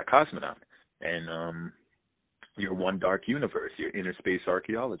only black cosmonaut, and you're one dark universe. You're inner space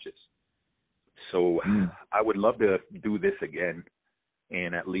archaeologist. So I would love to do this again,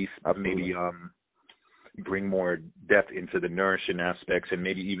 and at least maybe bring more depth into the nourishing aspects, and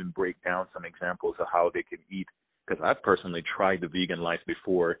maybe even break down some examples of how they can eat. Because I've personally tried the vegan life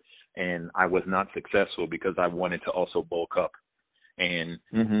before, and I was not successful because I wanted to also bulk up. And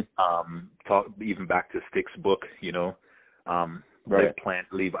talk even back to Stick's book, Live Plant,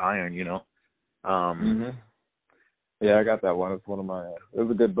 Leave Iron, Yeah, I got that one. It's one of my. It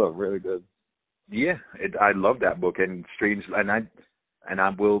was a good book, really good. Yeah, I love that book, and I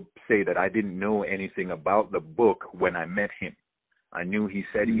will say that I didn't know anything about the book when I met him. I knew he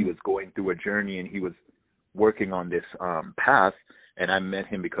said he was going through a journey and he was working on this path, and I met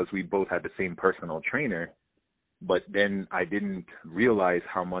him because we both had the same personal trainer. But then I didn't realize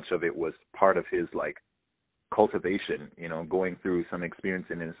how much of it was part of his cultivation, going through some experience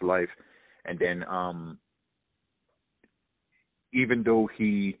in his life, and then even though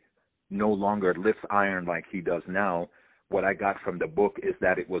he no longer lifts iron like he does now, what I got from the book is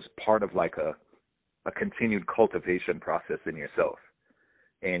that it was part of a continued cultivation process in yourself.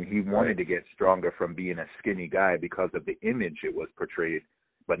 And he wanted to get stronger from being a skinny guy because of the image it was portrayed,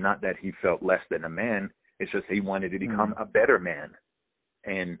 but not that he felt less than a man. It's just he wanted to become a better man.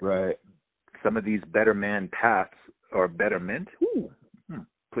 And some of these better man paths, or betterment,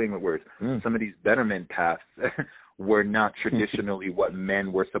 playing with words, some of these betterment paths were not traditionally what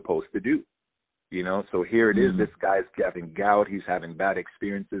men were supposed to do. So here it is, this guy's having gout, he's having bad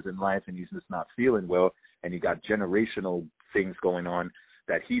experiences in life, and he's just not feeling well, and you got generational things going on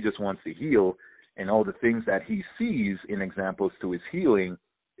that he just wants to heal, and all the things that he sees in examples to his healing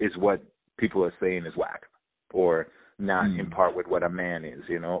is what people are saying is whack, or not in part with what a man is,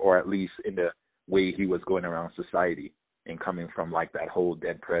 or at least in the way he was going around society and coming from that whole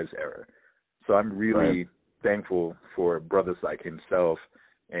Dead Prez era. So I'm really thankful for brothers like himself,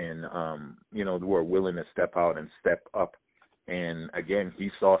 and who are willing to step out and step up. And again,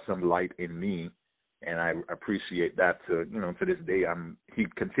 he saw some light in me, and I appreciate that. To this day, he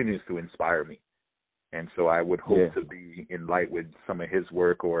continues to inspire me, and so I would hope to be in light with some of his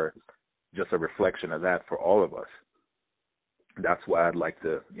work, or just a reflection of that for all of us. That's why I'd like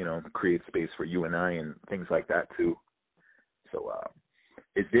to create space for you and I and things like that too. So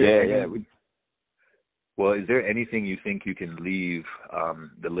is there Well, is there anything you think you can leave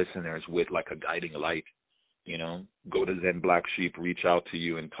the listeners with, like a guiding light? Go to Zen Black Sheep, reach out to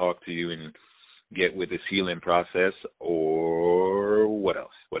you and talk to you and get with this healing process, or what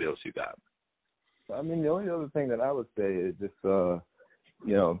else? What else you got? I mean, the only other thing that I would say is just,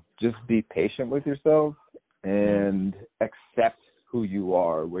 just be patient with yourself and accept who you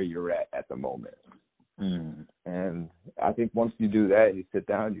are, where you're at the moment. And I think once you do that, you sit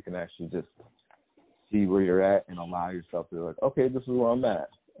down, you can actually just see where you're at and allow yourself to okay, this is where I'm at,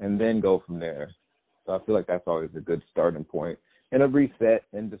 and then go from there. So I feel like that's always a good starting point, and a reset,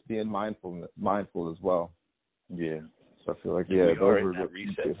 and just being mindful as well. Yeah. So I feel like those are that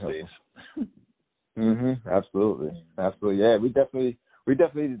reset space. Absolutely. Yeah, we definitely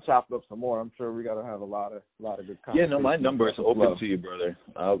need to chop up some more. I'm sure we got to have a lot of good conversations. Yeah, no, my number is open to you, brother.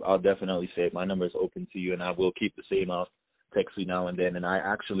 I'll definitely say it. My number is open to you, and I will keep the same. I'll text you now and then, and I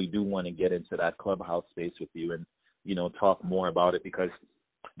actually do want to get into that clubhouse space with you and, talk more about it, because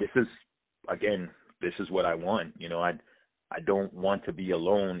this is what I want. I don't want to be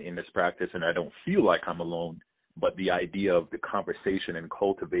alone in this practice, and I don't feel like I'm alone, but the idea of the conversation and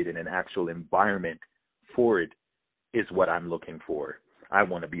cultivating an actual environment for it is what I'm looking for. I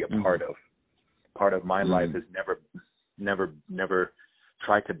want to be a part of. Part of my life is never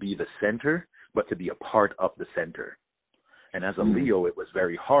try to be the center, but to be a part of the center. And as a Leo, it was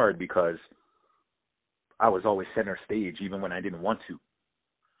very hard because I was always center stage, even when I didn't want to,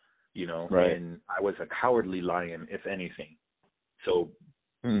 you know, right. And I was a cowardly lion, if anything. So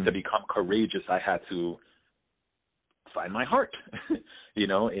to become courageous, I had to find my heart, you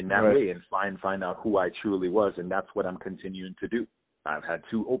know, in that right. way, and find out who I truly was. And that's what I'm continuing to do. I've had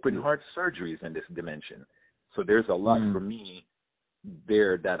 2 open heart surgeries in this dimension. So there's a lot for me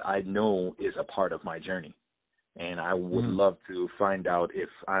there that I know is a part of my journey. And I would love to find out if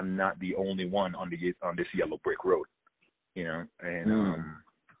I'm not the only one on this yellow brick road, you know, and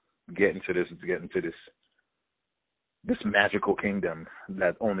get into this magical kingdom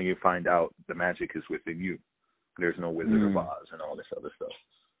that only you find out the magic is within you. There's no Wizard of Oz and all this other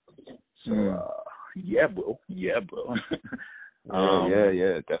stuff. So, yeah, bro. Yeah,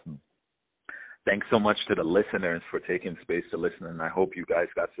 definitely. Thanks so much to the listeners for taking space to listen, and I hope you guys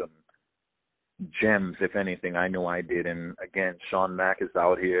got some gems, if anything. I know I did. And again, Sean Mack is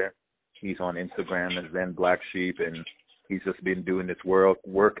out here. He's on Instagram as Zen Black Sheep, and he's just been doing this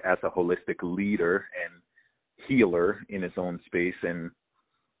work as a holistic leader and healer in his own space. And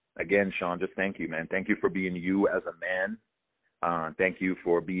again, Sean, just thank you, man. Thank you for being you as a man. Thank you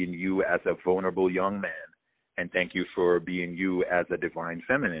for being you as a vulnerable young man. And thank you for being you as a divine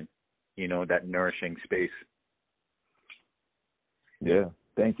feminine, you know, that nourishing space. Yeah.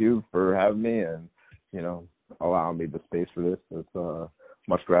 Thank you for having me and, you know, allowing me the space for this. It's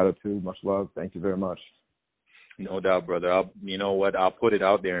much gratitude, much love. Thank you very much. No doubt, brother. You know what? I'll put it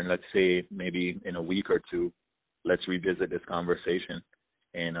out there, and let's say maybe in a week or 2, let's revisit this conversation,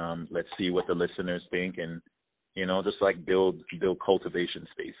 and let's see what the listeners think, and, you know, just like build cultivation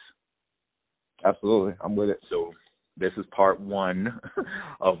space. Absolutely. I'm with it. So this is part 1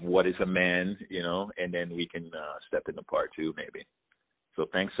 of what is a man, you know, and then we can step into part 2 maybe. So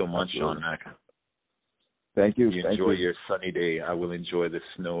thanks so much, Sean Mack. Thank you. You enjoy your sunny day. I will enjoy the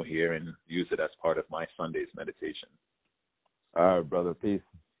snow here and use it as part of my Sunday's meditation. All right, brother. Peace.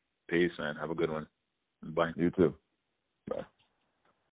 Peace, man. Have a good one. Bye. You too. Bye.